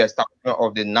even the establishment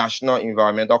of the National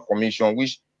Environmental Commission,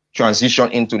 which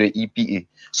transitioned into the EPA.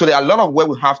 So there are a lot of work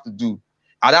we have to do.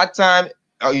 At that time,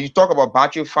 you talk about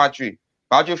battery factory.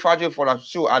 Battery factory, for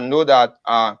sure, I know that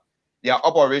their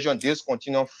operation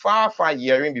discontinued far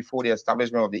years before the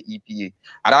establishment of the EPA.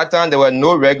 At that time, there were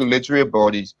no regulatory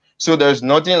bodies. So there's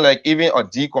nothing like even a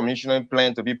decommissioning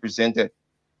plan to be presented.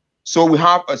 So we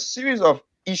have a series of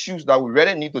issues that we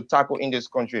really need to tackle in this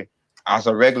country as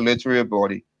a regulatory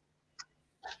body.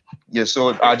 Yeah,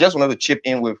 so I just wanted to chip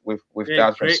in with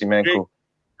that from Simeco.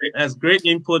 That's great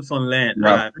input from Len.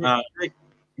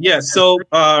 Yeah. So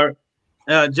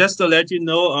just to let you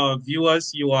know,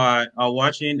 viewers, you are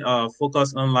watching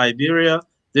Focus on Liberia.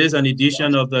 There's an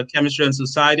edition of the Chemistry and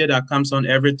Society that comes on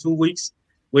every 2 weeks.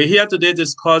 We're here today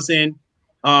discussing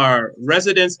our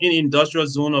residents in industrial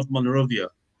zone of Monrovia.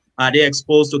 Are they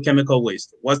exposed to chemical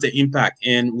waste? What's the impact?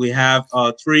 And we have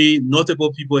 3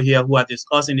 notable people here who are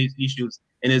discussing these issues.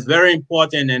 And it's very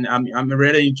important, and I'm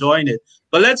really enjoying it.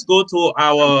 But let's go to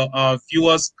our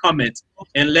viewers' comments,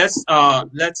 and let's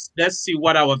see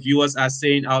what our viewers are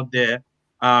saying out there.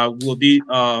 We'll be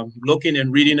looking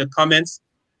and reading the comments,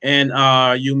 and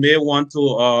you may want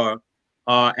to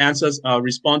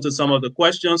respond to some of the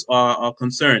questions or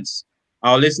concerns.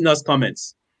 Our listeners'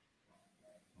 comments.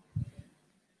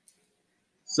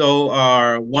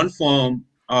 So one from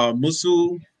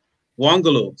Musu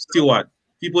Wangalo Stewart.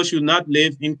 People should not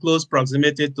live in close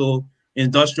proximity to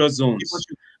industrial zones.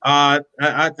 I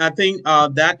think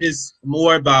that is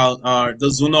more about the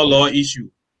zonal law issue.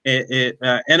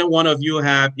 Any one of you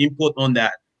have input on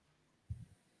that?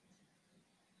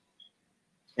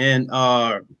 And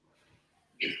the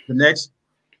next,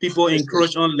 people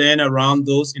encroach on land around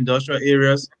those industrial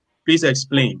areas. Please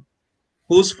explain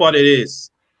whose fault it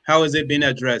is. How is it being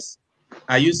addressed?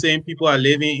 Are you saying people are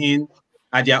living in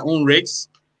at their own risks?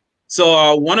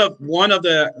 So one of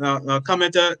the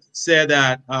commenter said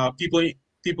that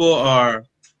people are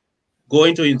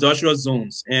going to industrial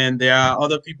zones, and there are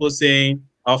other people saying,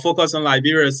 Focus on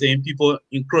Liberia saying people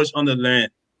encroach on the land,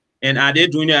 and are they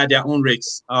doing it at their own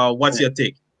risks? What's your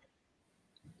take?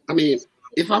 I mean,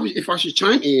 if I should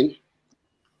chime in,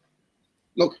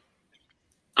 look,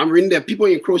 I'm reading that people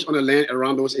encroach on the land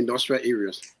around those industrial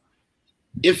areas.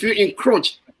 If you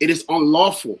encroach, it is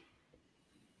unlawful.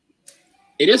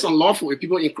 It is unlawful if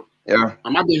people encroach. Yeah.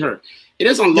 Am I being heard? It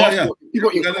is unlawful if people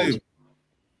encroach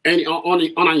on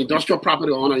an industrial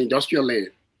property or on an industrial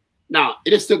land. Now,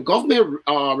 it is the government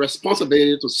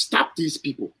responsibility to stop these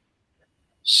people.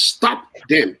 Stop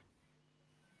them.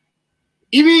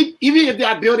 Even if they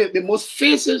are building the most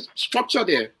fancy structure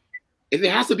there, if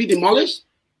it has to be demolished,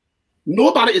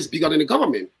 nobody is bigger than the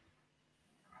government.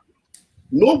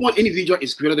 No one individual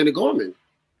is greater than the government.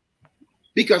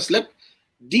 Because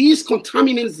these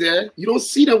contaminants there, you don't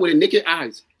see them with the naked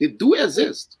eyes. They do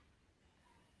exist.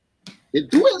 They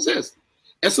do exist.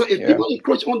 And so if people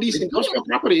encroach on these industrial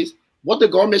properties, what the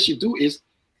government should do is,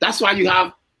 that's why you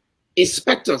have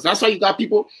inspectors. That's why you got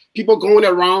people going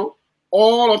around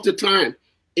all of the time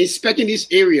inspecting these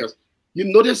areas. You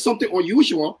notice something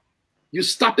unusual, you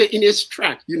stop it in its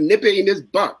track, you nip it in its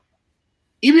butt.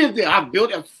 Even if they have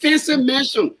built a fancy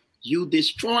mansion, you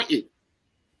destroy it.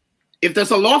 If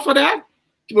there's a law for that,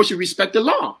 people should respect the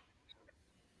law.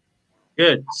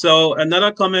 Good. So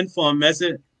another comment from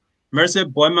Mercy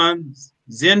Boyman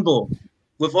Zenbo.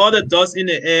 With all the dust in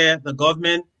the air, the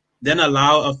government then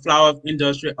allow a flower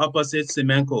industry opposite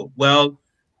Semenco. Well,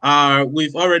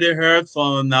 we've already heard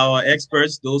from our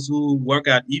experts, those who work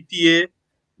at EPA.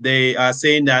 They are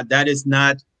saying that that is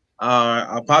not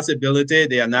a possibility.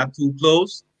 They are not too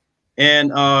close. And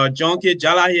John K.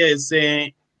 Jala here is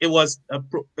saying it was a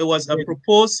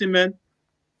proposed cement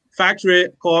factory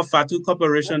called Fatu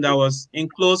Corporation that was in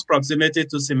close proximity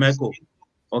to Semenco.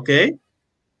 Okay.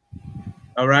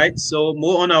 All right. So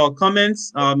more on our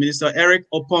comments. Minister Eric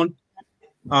Opon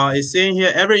is saying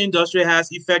here, every industry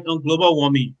has effect on global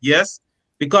warming. Yes,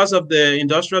 because of the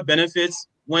industrial benefits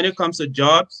when it comes to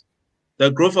jobs, the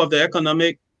growth of the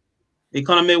economy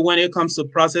when it comes to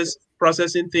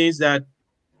processing things, that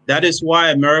is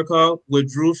why America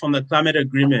withdrew from the climate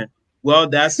agreement. Well,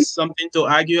 that's something to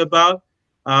argue about.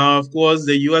 Of course,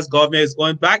 the U.S. government is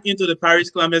going back into the Paris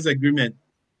Climate Agreement.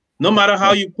 No matter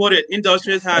how you put it,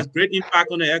 industries has great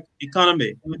impact on the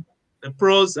economy. The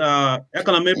pros,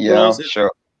 economic pros, is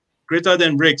greater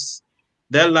than risks.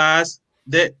 There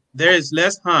is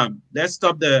less harm. Let's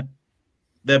stop the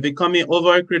becoming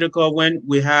overcritical when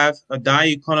we have a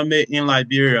dying economy in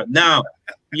Liberia. Now,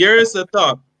 here's the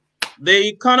thought: the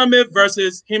economy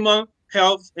versus human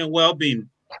health and well-being.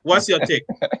 What's your take?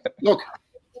 Look,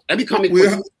 let me come in.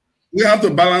 We have to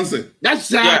balance it.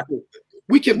 That's exactly. Yeah.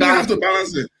 We have to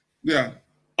balance it. Yeah.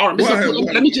 All right,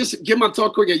 let me just give my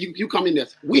talk quick. You come in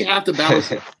this. We have to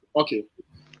balance it. Okay.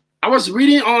 I was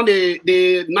reading on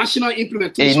the national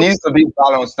implementation. It needs to be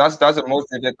balanced. That's the most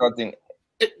difficult thing.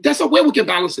 That's a way we can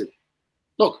balance it.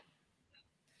 Look,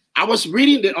 I was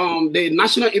reading the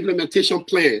national implementation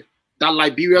plan that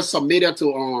Liberia submitted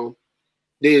to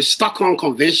the Stockholm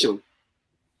Convention,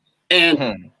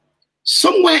 and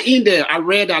somewhere in there, I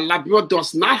read that Liberia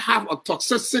does not have a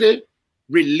toxicity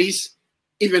release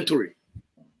inventory.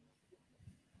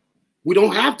 We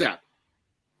don't have that.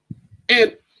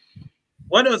 And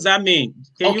what does that mean?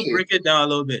 Can you break it down a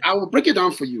little bit? I will break it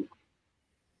down for you.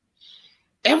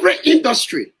 Every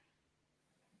industry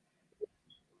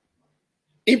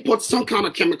imports some kind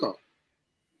of chemical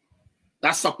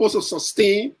that's supposed to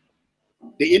sustain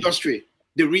the industry.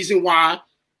 The reason why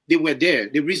they were there,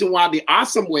 the reason why they are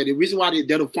somewhere, the reason why they're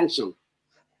there to function.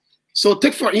 So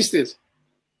take, for instance,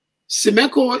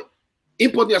 Semenco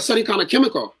imported a certain kind of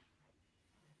chemical.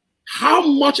 How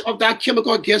much of that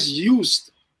chemical gets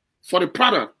used for the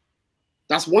product?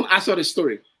 That's one aspect of the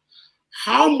story.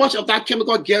 How much of that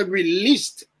chemical gets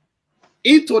released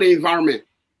into the environment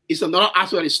is another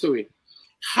aspect of the story.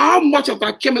 How much of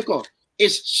that chemical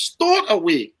is stored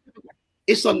away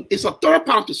is a third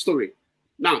part of the story.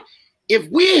 Now, if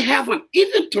we have an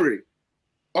inventory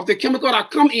of the chemical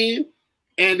that come in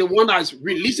and the one that's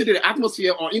released into the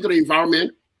atmosphere or into the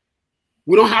environment,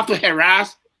 we don't have to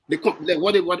harass what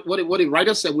the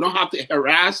writer said. We don't have to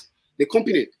harass the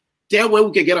company. That way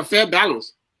we can get a fair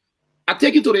balance. I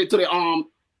take you to the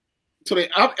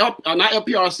not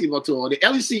LPRC, but to the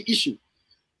LEC issue.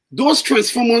 Those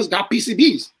transformers got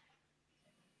PCBs.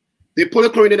 They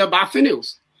polychlorinated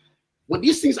biphenyls. When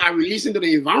these things are released into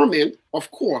the environment,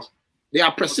 of course, they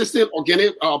are persistent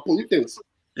organic pollutants.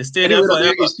 They stay there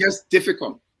forever. It's just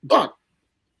difficult. But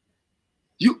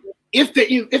if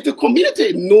the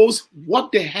community knows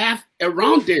what they have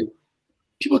around them,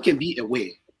 people can be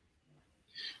aware.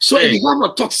 So if you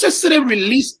have a toxicity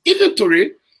release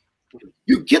inventory,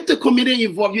 you get the community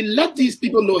involved. You let these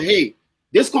people know, hey,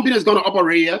 this company is going to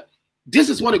operate here. This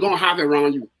is what they're going to have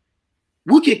around you.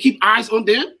 We can keep eyes on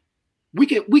them. We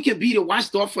can be the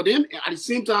watchdog for them. And at the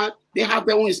same time, they have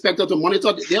their own inspector to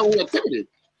monitor their own activity.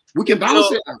 We can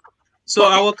balance it out. So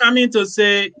I will come in to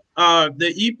say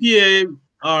the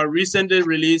EPA recently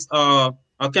released a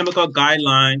chemical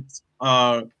guidelines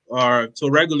to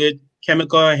regulate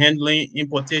chemical handling,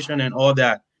 importation, and all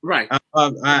that. Right.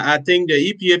 I think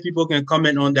the EPA people can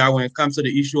comment on that when it comes to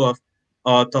the issue of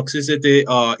toxicity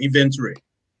inventory.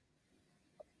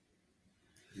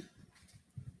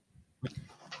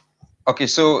 Okay,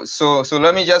 so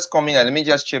let me just come in and let me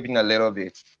just chip in a little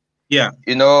bit. Yeah.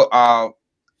 You know,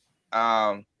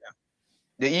 the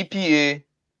EPA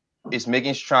is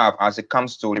making strides as it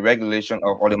comes to the regulation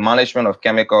of or the management of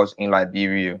chemicals in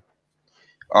Liberia.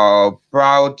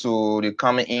 Prior to the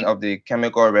coming in of the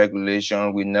chemical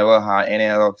regulation, we never had any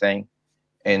other thing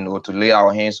and to lay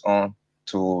our hands on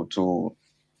to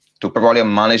properly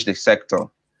manage the sector.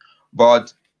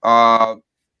 But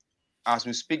as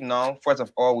we speak now, first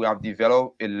of all, we have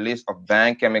developed a list of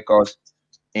banned chemicals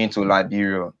into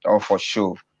Liberia, for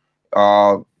sure.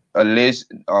 A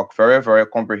list, a very, very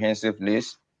comprehensive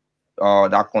list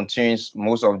that contains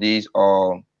most of these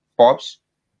POPs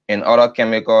and other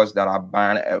chemicals that are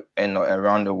banned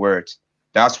around the world.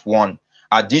 That's one.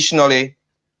 Additionally,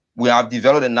 we have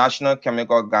developed a national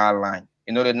chemical guideline.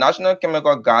 You know, the national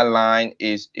chemical guideline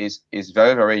is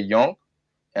very, very young.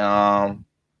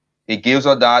 It gives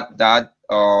us that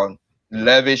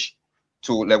leverage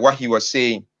to, like what he was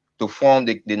saying, to form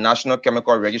the National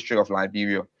Chemical Registry of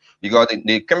Liberia. Because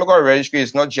the chemical registry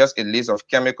is not just a list of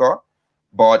chemical,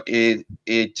 but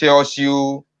it tells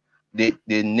you the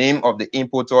name of the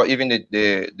importer, even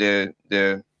the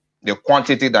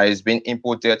quantity that is being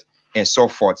imported, and so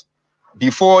forth.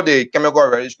 Before, the chemical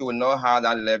registry will not have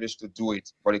that leverage to do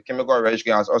it, but the chemical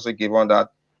registry has also given that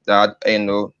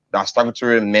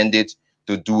statutory mandate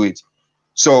to do it.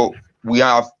 So we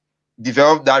have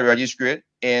developed that registry,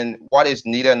 and what is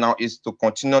needed now is to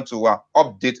continue to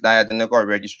update that identical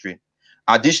registry.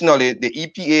 Additionally, the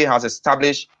EPA has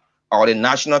established the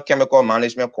National Chemical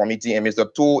Management Committee, and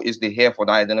Mr. Toole is the head for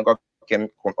that identical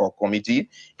committee,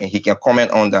 and he can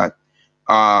comment on that.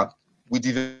 We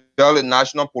developed a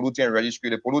National Pollutant Registry.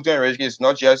 The Pollutant Registry is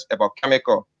not just about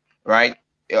chemical, right?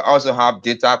 It also have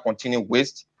data containing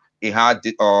waste. It had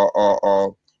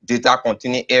data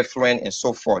containing effluent and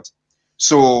so forth.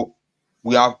 So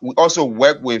we also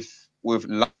work with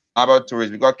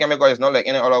laboratories, because chemical is not like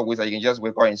any other waste that you can just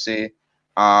wake up and say,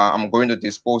 I'm going to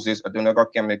dispose this identical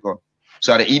chemical.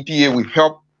 So at the EPA, we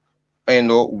help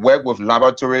work with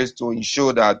laboratories to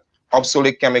ensure that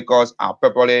obsolete chemicals are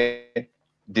properly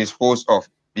disposed of.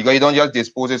 Because you don't just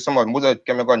dispose it, most of the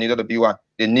chemicals needed to be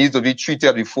they need to be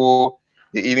treated before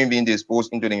they even being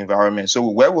disposed into the environment. So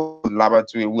we work with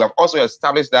laboratory. We have also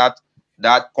established that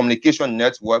communication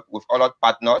network with other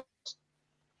partners,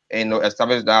 and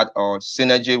establish that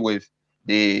synergy with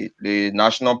the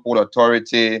National Port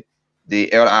Authority, the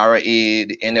LRA,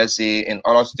 the NSA, and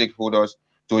other stakeholders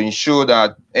to ensure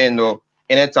that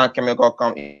anytime chemical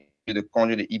come into the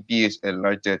country, the EPA is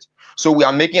alerted. So we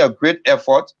are making a great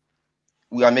effort.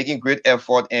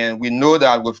 And we know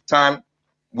that with time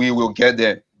we will get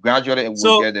there. Gradually,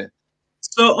 we'll get there.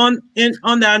 So on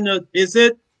that note, is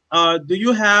it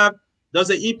does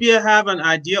the EPA have an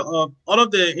idea of all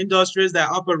of the industries that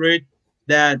operate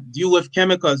that deal with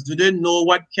chemicals? Do they know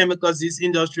what chemicals these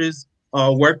industries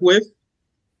work with?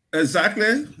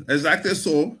 Exactly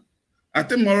so. I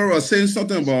think Mara was saying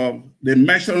something about the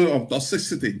measurement of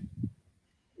toxicity.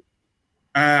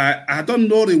 I don't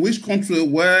know in which country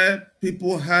where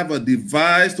people have a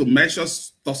device to measure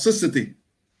toxicity.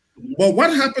 But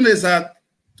what happened is that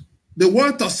the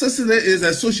word toxicity is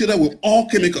associated with all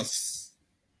chemicals,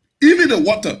 even the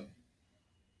water.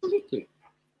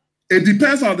 It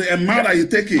depends on the amount that you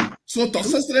take in. So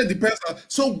toxicity depends on.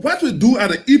 So what we do at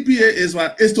the EPA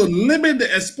is to limit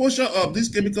the exposure of this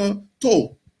chemical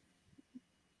to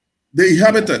the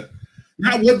inhabitant.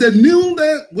 Now, with the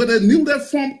newly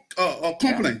formed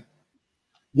company,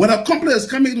 when a company is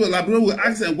coming to a laboratory, we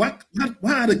ask them, what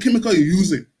are the chemicals you're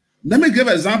using? Let me give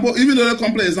an example. Even though the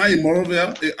company is not in Monrovia,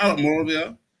 out of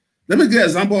Monrovia, let me give an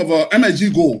example of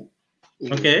MSG Gold.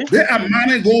 Okay. They are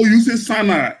mining gold using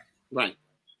cyanide. Right.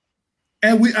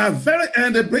 And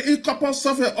they bring in copper,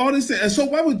 sulfur, all these things. And so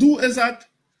what we do is that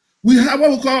we have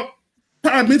what we call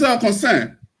parameter of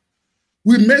concern.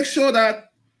 We make sure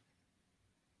that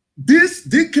this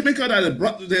chemical that they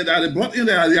brought in,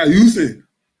 that they are using,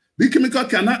 the chemical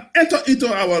cannot enter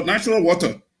into our natural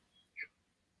water.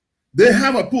 They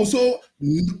have a pool. So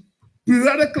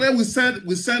periodically we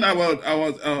send our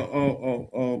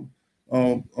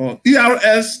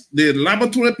ERS, the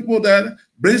laboratory people there,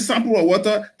 bring sample of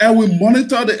water, and we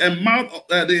monitor the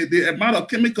amount of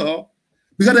chemical,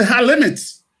 because they have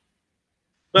limits.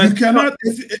 But you cannot.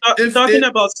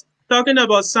 Talking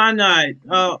about cyanide,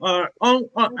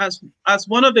 as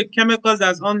one of the chemicals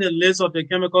that's on the list of the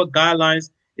chemical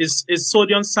guidelines is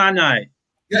sodium cyanide.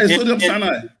 Yeah, it's sodium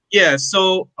cyanide. Yeah.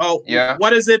 So, Yeah.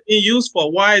 what is it being used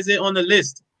for? Why is it on the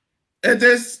list? It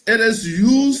is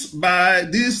used by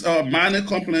these mining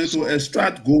companies to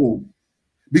extract gold.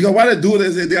 Because what they do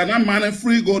is they are not mining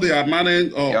free gold, they are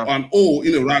mining on ore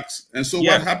in the rocks. And so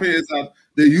what happens is that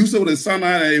they use it with the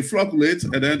cyanide and it floculates,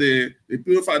 and then they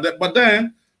purify that. But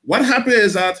then what happens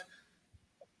is that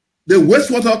the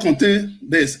wastewater contains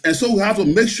this. And so we have to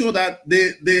make sure that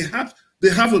they have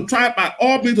to try by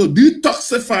all means to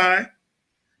detoxify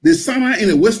the cyanide in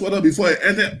the wastewater before it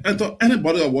enter any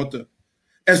body of water.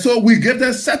 And so we get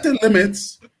there certain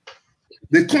limits,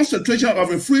 the concentration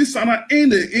of a free cyanide in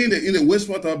the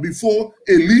wastewater before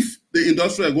it leaves the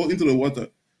industry and go into the water.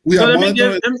 So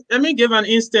let me give an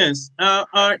instance.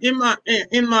 In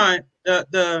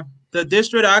the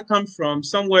district I come from,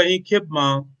 somewhere in Cape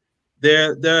Mount,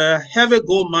 the heavy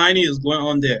gold mining is going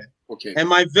on there. Okay. And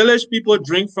my village people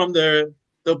drink from the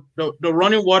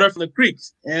running water from the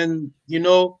creeks, and you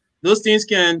know those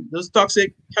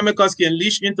toxic chemicals can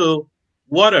leach into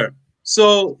water.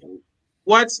 So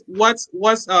what's your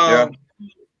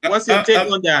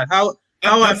take on that? How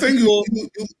I think you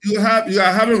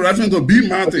are having reference to B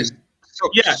Mountain.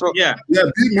 Yeah.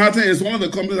 B Mountain is one of the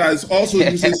companies that is also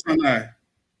using cyanide.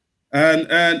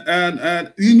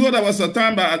 And you know there was a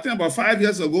time, I think about 5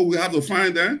 years ago, we had to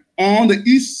find them on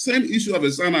the same issue of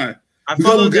the cyanide.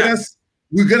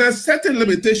 We get a certain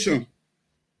limitation.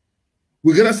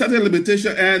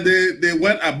 And they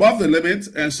went above the limit,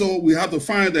 and so we have to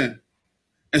find them.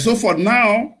 And so for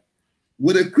now,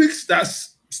 with the creeks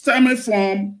that's stemming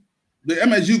from the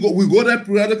MSG, we go there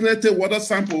periodically, take water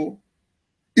sample,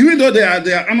 even though they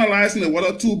are analyzing the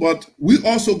water too, but we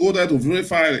also go there to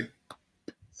verify it.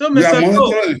 So,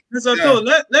 Mr.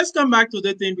 Toh, let's come back to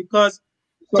the thing, because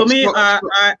to me,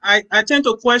 I tend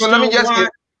to question why.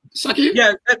 Saki?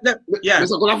 Yeah.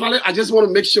 Mr. Golafale, I just want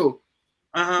to make sure.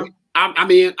 I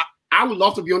mean, I would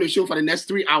love to be on the show for the next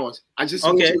 3 hours. I just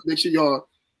want to make sure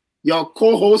your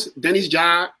co-host, Dennis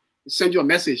Jar, send you a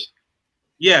message.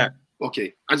 Yeah.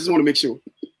 Okay. I just want to make sure.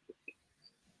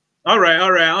 All right.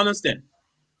 I understand.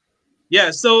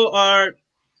 Yeah. So,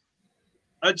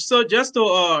 so just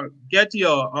to get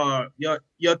your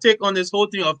take on this whole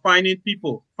thing of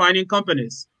finding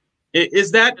companies,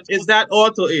 is that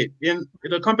all to it? In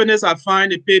the companies are fine,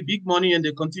 they pay big money and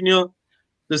they continue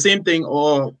the same thing,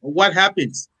 or what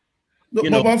happens?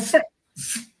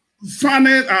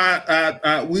 Finding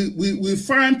we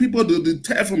find people to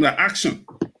deter from the action.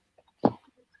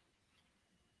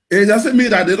 It doesn't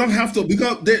mean that they don't have to,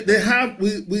 because they have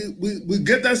we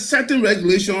get a certain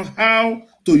regulation how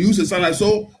to use the cyanide.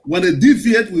 So when they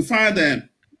deviate, we find them.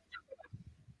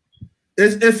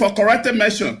 It's for corrective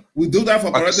measure. We do that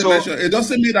for corrective measure. It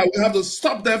doesn't mean that we have to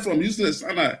stop them from using the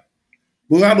cyanide.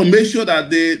 We have to make sure that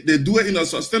they do it in a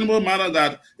sustainable manner,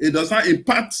 that it does not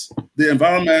impact the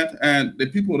environment and the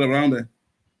people around it.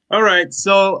 All right,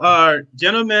 so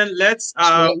gentlemen, let's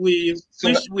we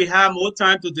wish we have more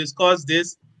time to discuss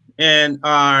this, and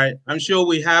I'm sure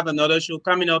we have another show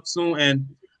coming up soon. And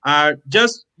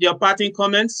just your parting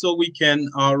comments so we can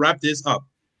wrap this up.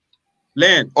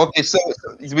 Len. Okay, so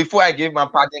before I give my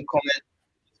parting comment,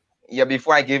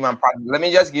 let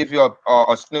me just give you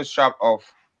a snapshot of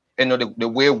the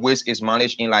way waste is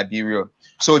managed in Liberia.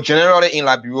 So generally in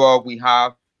Liberia, we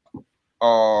have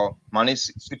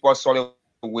municipal solid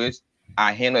waste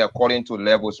are handled according to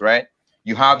levels, right?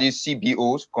 You have these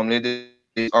CBOs, community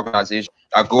organizations,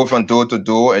 that go from door to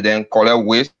door and then collect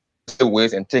waste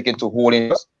and take it to holding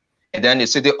centers. And then the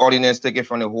city ordinance take it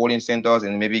from the holding centers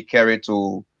and maybe carry it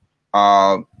to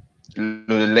the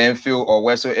landfill or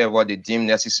whatsoever they deem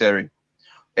necessary.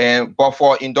 But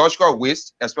for industrial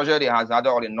waste, especially the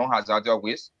hazardous or the non-hazardous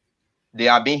waste, they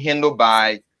are being handled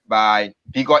by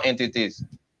bigger entities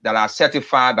that are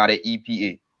certified by the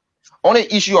EPA. On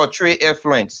the issue of trade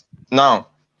effluents, now,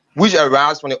 which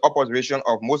arise from the operation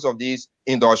of most of these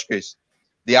industries,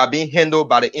 they are being handled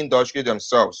by the industry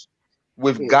themselves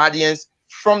with guardians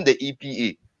from the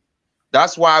EPA.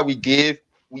 That's why we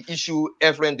issue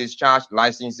effluent discharge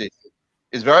licenses.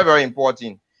 It's very, very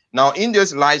important. Now, in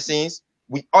this license,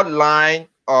 we outline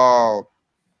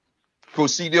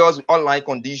procedures, we outline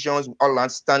conditions, we outline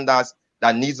standards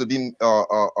that needs to be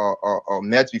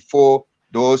met before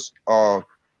those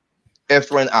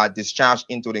effluent are discharged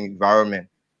into the environment.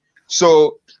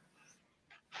 So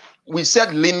we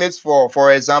set limits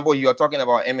for example, you are talking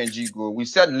about MNG Go. We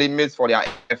set limits for their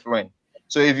effluent.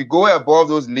 So if you go above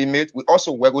those limits, we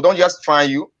also work. We don't just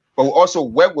find you, but we also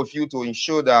work with you to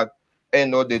ensure that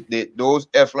those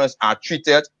effluents are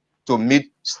treated to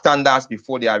meet standards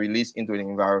before they are released into the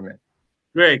environment.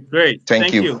 Great.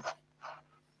 Thank you.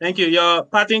 Thank you. Your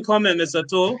parting comment, Mr.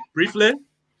 Toh, briefly.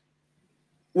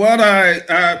 Well,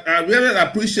 I really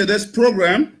appreciate this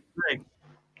program. Right.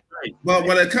 Right. But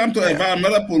when it comes to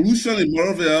environmental pollution in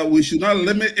Monrovia, we should not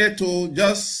limit it to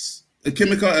just a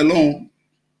chemical alone.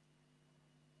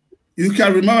 You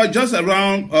can remember just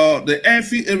around the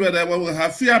airfield area there where we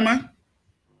have Fiama,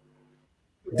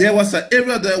 there was an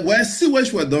area there where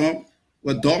sewage were dumped.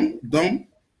 But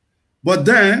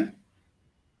then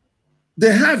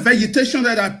they have vegetation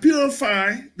that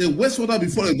purify the wastewater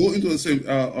before they go into the same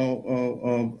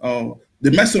the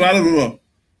Messerado River.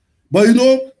 But you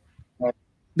know,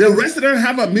 the residents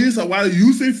have a means of while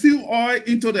using fuel oil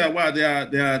into their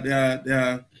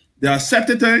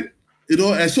septic tank, you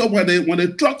know, and so when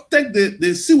the truck take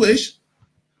the sewage,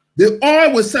 the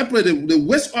oil will separate, the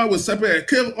waste oil will separate and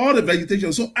kill all the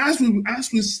vegetation. So as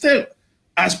we stay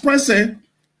as present,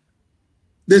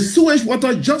 the sewage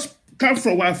water just comes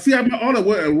from Fiama all the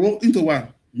way and roll into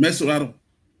Messerado.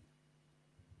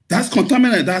 That's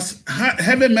contaminated. That's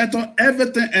heavy metal,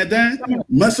 everything. And then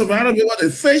Messerado River, the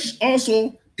fish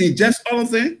also ingest all of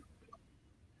them.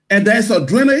 And there's a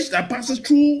drainage that passes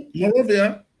through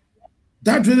Monrovia.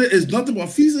 That drainage is nothing but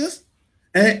feces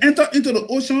and enter into the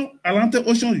ocean, Atlantic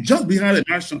Ocean, just behind the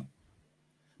mansion.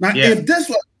 Now, if this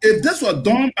was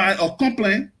done by a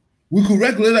complaint, we could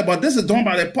regulate it, but this is done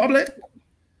by the public.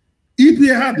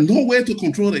 EPA had no way to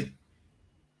control it.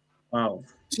 Wow.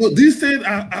 So these things,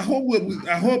 I hope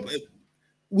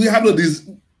we have bring it out to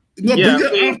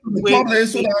the public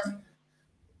so that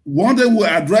one day we'll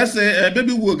address it, and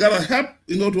maybe we'll gotta help,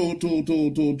 you know,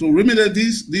 to remediate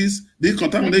these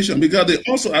contamination because they're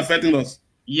also affecting us.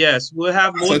 Yes, we'll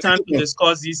have more time to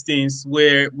discuss these things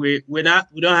where we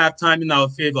don't have time in our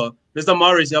favor. Mr.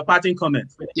 Morris, your parting comment.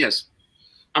 Yes.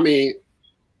 I mean,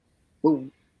 well,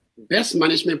 best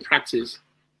management practice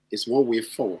is one way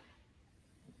forward.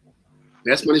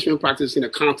 Best management practice in the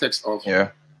context of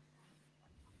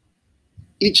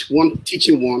each one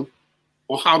teaching one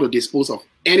on how to dispose of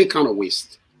any kind of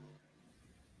waste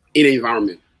in the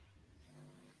environment.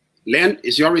 Land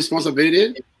is your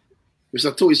responsibility.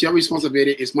 Mr. Two is your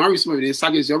responsibility. It's my responsibility.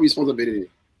 Saki is your responsibility.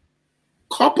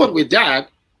 Coupled with that,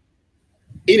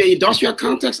 in the industrial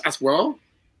context as well,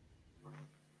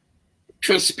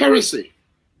 transparency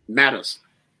matters.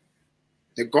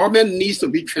 The government needs to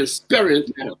be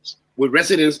transparent with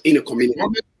residents in the community.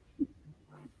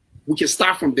 We can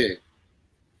start from there.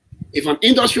 If an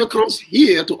industry comes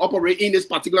here to operate in this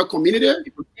particular community,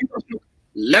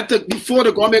 before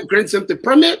the government grants them the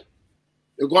permit,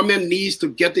 the government needs to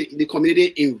get the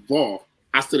community involved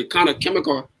as to the kind of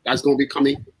chemical that's going to be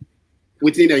coming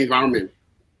within the environment.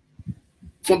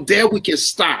 From there, we can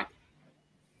start,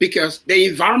 because the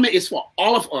environment is for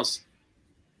all of us,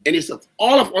 and it's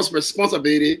all of us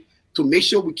responsibility to make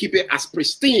sure we keep it as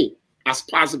pristine as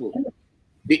possible.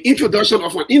 The introduction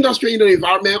of an industry in the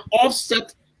environment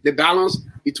offset the balance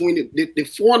between the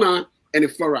fauna and the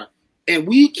flora, and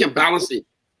we can balance it.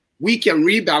 We can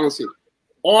rebalance it,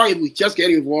 or if we just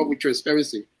get involved with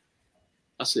transparency.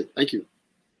 That's it. Thank you.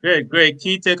 Great.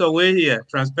 Key takeaway here: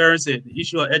 transparency, the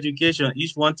issue of education,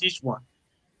 each one teach one,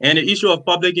 and the issue of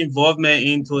public involvement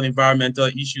into environmental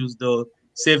issues to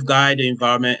safeguard the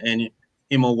environment and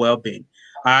human well-being.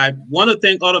 I want to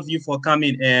thank all of you for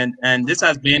coming in, and this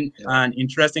has been an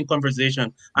interesting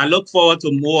conversation. I look forward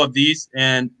to more of these,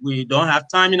 and we don't have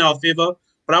time in our favor,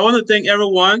 but I want to thank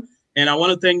everyone, and I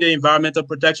want to thank the Environmental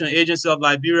Protection Agency of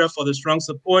Liberia for the strong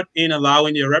support in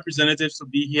allowing their representatives to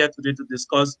be here today to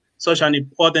discuss such an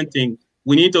important thing.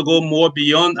 We need to go more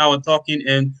beyond our talking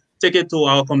and take it to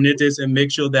our communities and make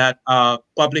sure that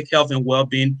public health and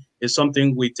well-being is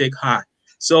something we take high.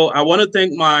 So I want to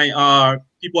thank my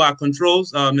people at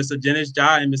controls, Mr. Janice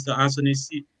Ja and Mr.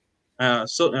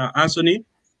 Anthony,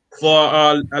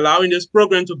 for allowing this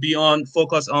program to be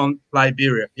focus on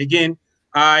Liberia. Again,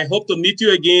 I hope to meet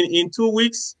you again in 2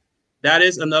 weeks. That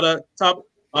is another top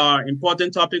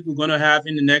important topic we're going to have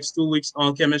in the next 2 weeks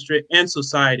on chemistry and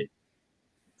society.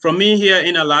 From me here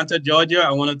in Atlanta, Georgia,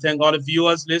 I want to thank all the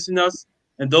viewers, listeners,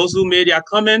 and those who made their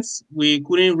comments. We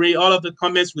couldn't read all of the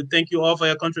comments. We thank you all for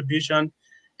your contribution.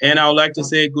 And I would like to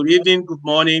say good evening, good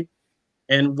morning,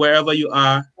 and wherever you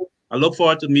are, I look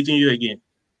forward to meeting you again.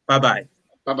 Bye-bye.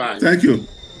 Bye-bye. Thank you.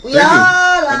 We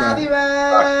are Liberia.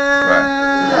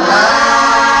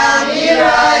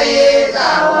 Liberia is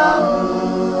our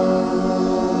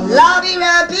home.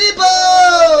 Liberia people.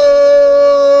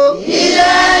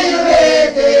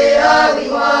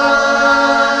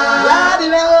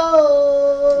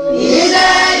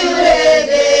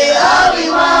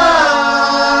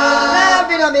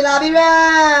 Liberia.